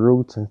land of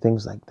roots and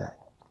things like that,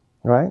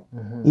 right?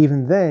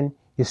 Even then,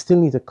 you still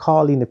need to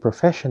call in the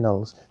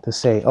professionals to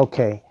say,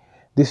 okay,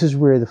 this is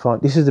where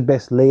this is the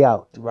best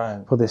layout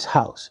for this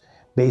house,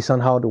 based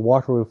on how the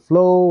water will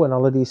flow and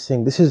all of these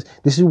things.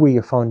 This is where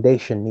your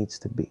foundation needs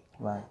to be,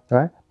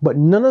 right? But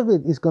none of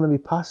it is going to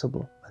be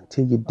possible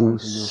until you do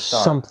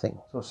something.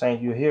 So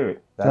saying you hear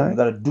it, that you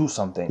got to do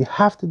something. You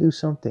have to do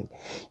something.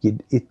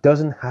 It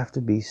doesn't have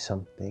to be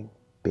something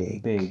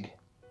big.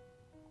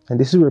 And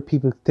this is where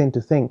people tend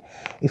to think,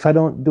 if I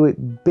don't do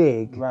it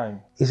big,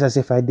 it's as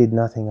if I did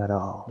nothing at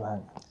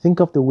all. Think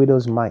of the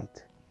widow's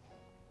mite.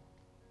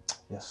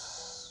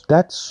 Yes.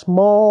 That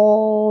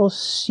small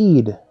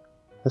seed,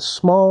 the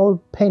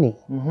small penny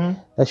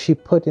that she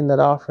put in that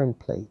offering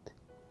plate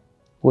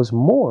was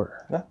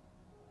more. Yeah.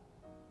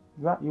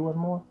 Right, it was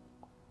more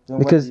than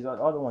because what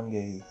the other one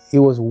gave. It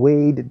was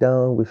weighed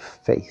down with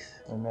faith.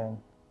 Amen.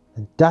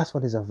 And that's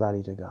what is of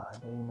value to God.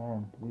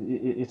 Amen.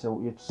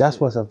 That's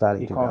what's of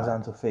value to God. It comes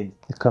down to faith.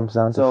 It comes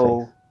down to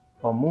faith.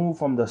 So a move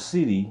from the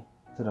city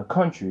to the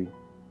country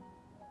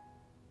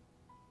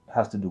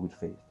has to do with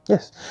faith.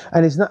 Yes.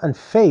 And it's not, and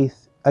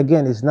faith,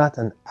 again, is not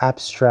an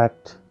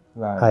abstract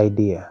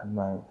idea.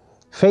 Right.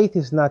 Faith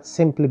is not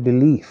simply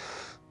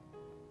belief.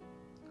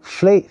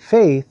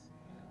 Faith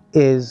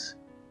is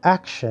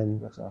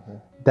action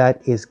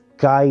that is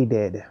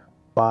guided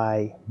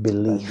by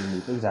belief.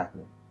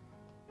 Exactly.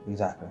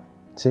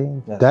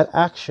 See, that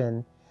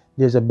action,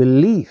 there's a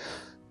belief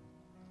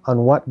on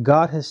what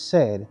God has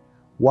said,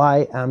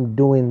 why I'm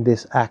doing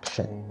this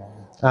action. Amen.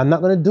 I'm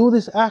not going to do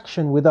this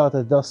action without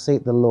a thus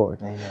saith the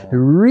Lord. Amen. The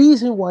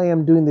reason why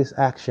I'm doing this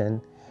action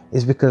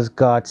is because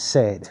God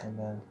said.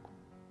 Amen.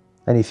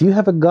 And if you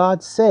have a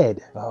God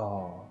said,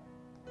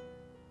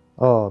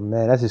 oh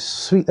man, that's the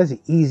sweet, that's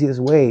the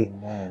easiest way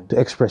to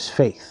express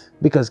faith,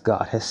 because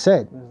God has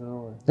said.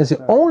 That's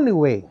the only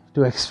way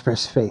to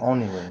express faith.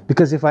 Only way.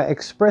 Because if I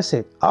express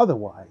it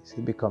otherwise,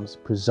 it becomes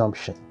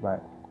presumption.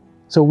 Right.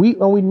 So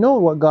we know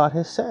what God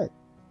has said.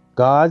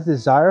 God's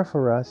desire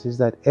for us is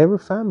that every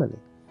family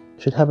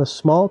should have a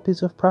small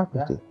piece of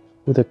property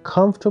with a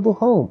comfortable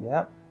home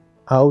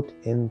out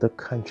in the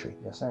country.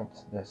 Yes,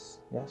 thanks. Yes.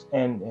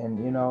 And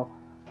you know,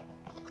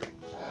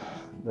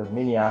 there's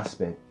many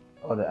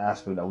other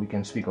aspects that we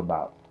can speak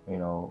about, you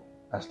know,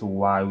 as to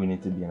why we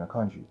need to be in a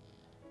country.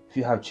 If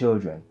you have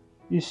children,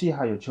 you see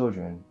how your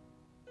children,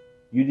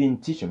 you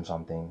didn't teach them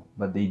something,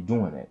 but they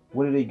doing it.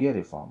 Where do they get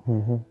it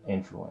from?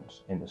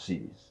 Influence in the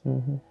cities.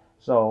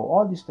 So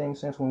all these things,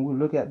 since when we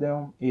look at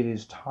them, it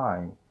is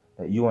time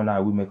that you and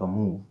I, we make a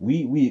move.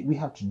 We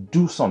have to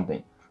do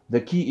something. The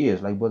key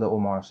is, like Brother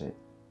Omar said,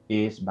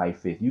 is by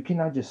faith. You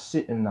cannot just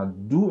sit and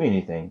not do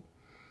anything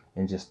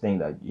and just think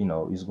that, you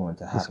know, it's going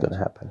to happen. It's going to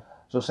happen.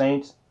 So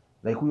saints,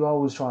 like we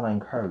always try to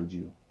encourage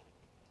you,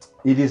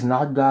 it is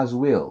not God's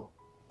will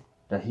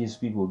that his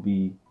people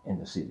be in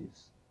the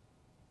cities.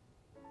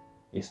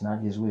 It's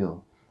not his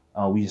will.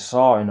 We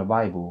saw in the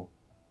Bible,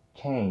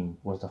 Cain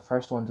was the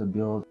first one to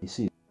build a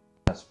city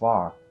as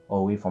far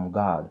away from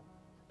God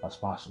as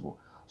possible.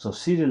 So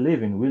city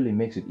living really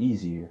makes it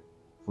easier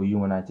for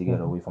you and I to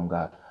get away from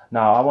God.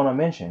 Now, I want to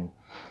mention,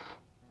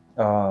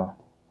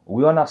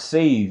 we are not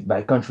saved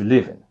by country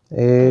living.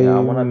 I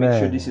want to make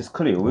sure this is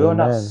clear. We are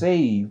not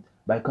saved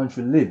by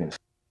country living.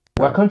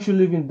 What country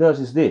living does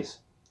is this.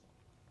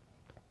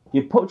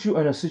 It puts you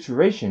in a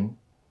situation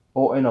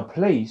or in a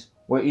place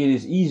where it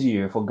is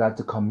easier for God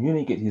to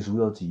communicate his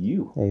will to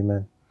you.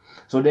 Amen.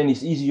 So then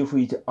it's easier for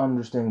you to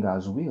understand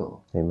God's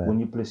will. Amen. When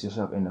you place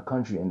yourself in the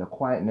country, in the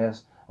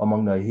quietness,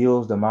 among the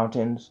hills, the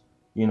mountains,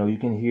 you know, you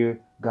can hear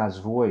God's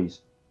voice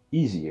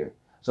easier.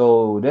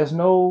 So there's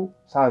no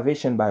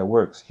salvation by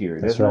works here.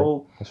 There's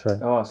no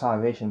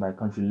salvation by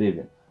country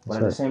living. But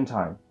at the same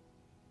time,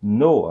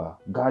 Noah,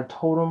 God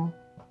told him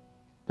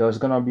there's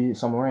going to be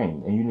some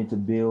rain and you need to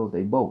build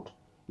a boat.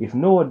 If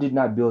Noah did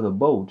not build a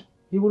boat,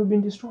 he would have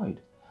been destroyed.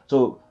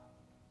 So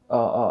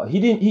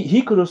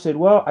he could have said,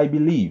 well, I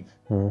believe.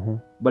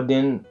 But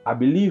then I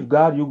believe,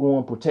 God, you're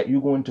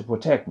going to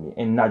protect me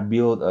and not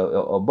build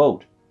a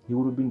boat. He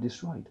would have been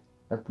destroyed.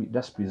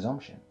 That's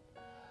presumption.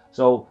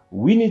 So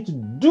we need to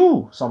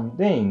do some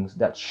things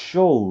that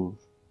shows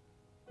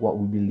what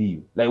we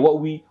believe. Like what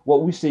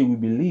we say we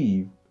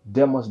believe,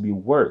 there must be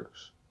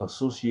works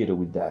associated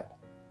with that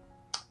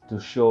to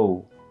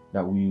show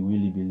that we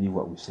really believe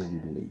what we say we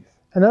believe.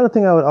 Another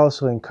thing I would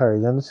also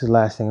encourage, and this is the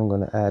last thing I'm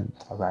going to add,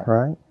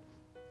 right,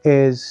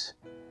 is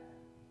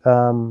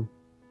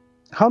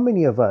how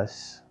many of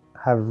us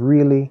have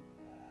really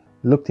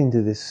looked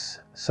into this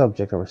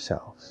subject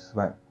ourselves?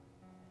 Right.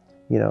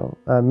 You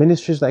know,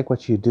 ministries like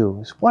what you do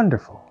is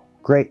wonderful.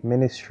 Great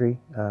ministry,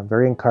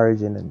 very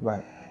encouraging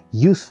and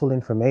useful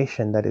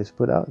information that is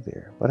put out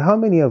there. But how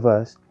many of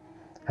us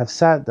have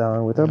sat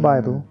down with our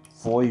Bible,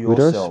 with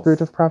our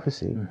spirit of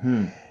prophecy,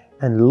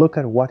 and look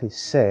at what is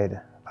said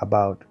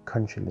about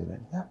country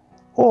living? Yeah.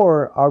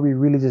 Or are we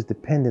really just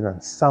dependent on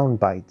sound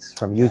bites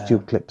from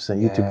YouTube clips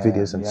and YouTube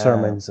videos and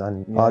sermons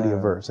on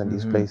Audioverse and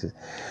these places?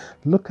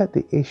 Look at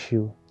the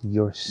issue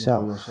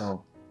yourself.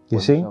 You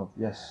see?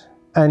 Yes.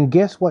 And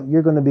guess what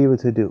you're going to be able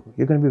to do?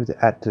 You're going to be able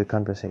to add to the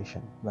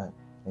conversation. Right.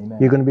 Amen.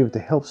 You're going to be able to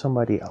help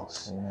somebody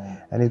else.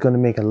 Amen. And it's going to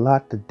make a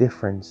lot of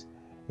difference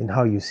in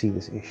how you see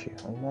this issue.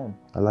 Amen.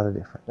 A lot of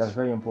difference. That's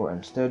very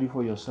important. Study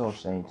for yourself,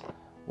 saints.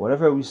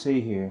 Whatever we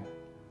say here,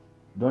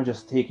 don't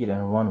just take it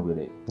and run with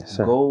it. Yes,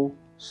 sir. Go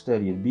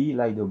study it. Be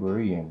like the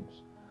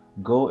Bereans.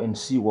 Go and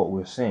see what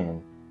we're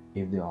saying,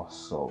 if they are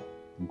so.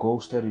 Go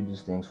study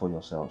these things for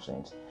yourself,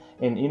 saints.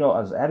 And you know,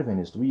 as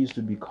Adventists, we used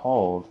to be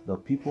called the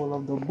people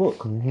of the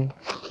book,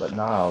 but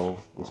now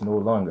it's no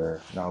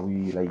longer. Now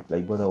we,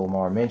 like Brother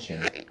Omar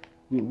mentioned,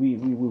 we're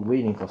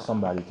waiting for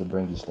somebody to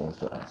bring these things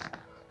to us.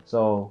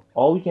 So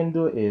all we can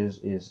do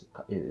is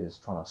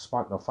trying to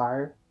spark the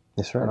fire,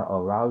 That's right, trying to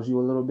arouse you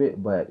a little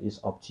bit, but it's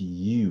up to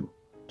you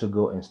to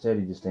go and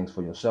study these things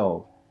for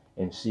yourself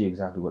and see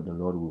exactly what the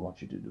Lord will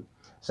want you to do.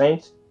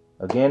 Saints,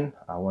 again,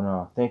 I want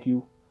to thank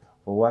you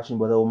for watching,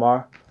 Brother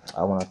Omar.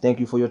 I want to thank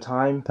you for your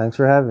time. Thanks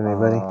for having me,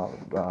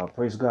 buddy.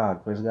 Praise God,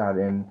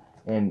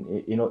 and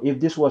you know, if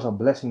this was a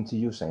blessing to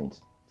you,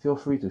 saints, feel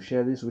free to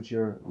share this with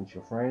your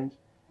friends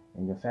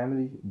and your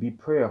family. Be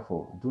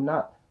prayerful. Do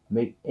not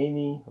make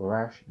any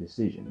rash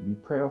decision. Be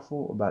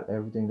prayerful about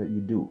everything that you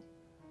do,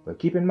 but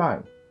keep in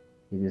mind,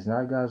 it is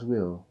not God's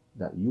will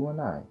that you and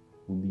I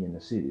will be in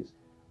the cities.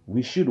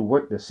 We should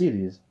work the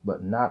cities,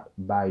 but not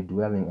by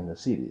dwelling in the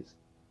cities.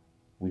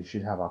 We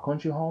should have our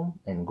country home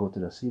and go to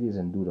the cities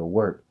and do the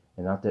work.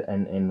 And after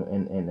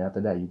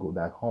after that, you go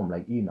back home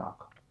like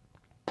Enoch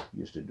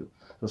used to do.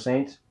 So,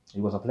 saints,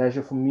 it was a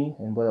pleasure for me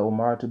and Brother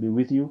Omar to be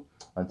with you.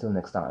 Until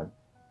next time,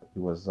 it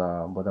was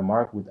Brother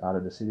Mark with Out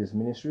of the Cities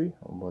Ministry,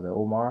 Brother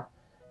Omar.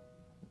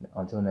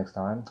 Until next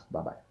time,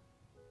 bye-bye.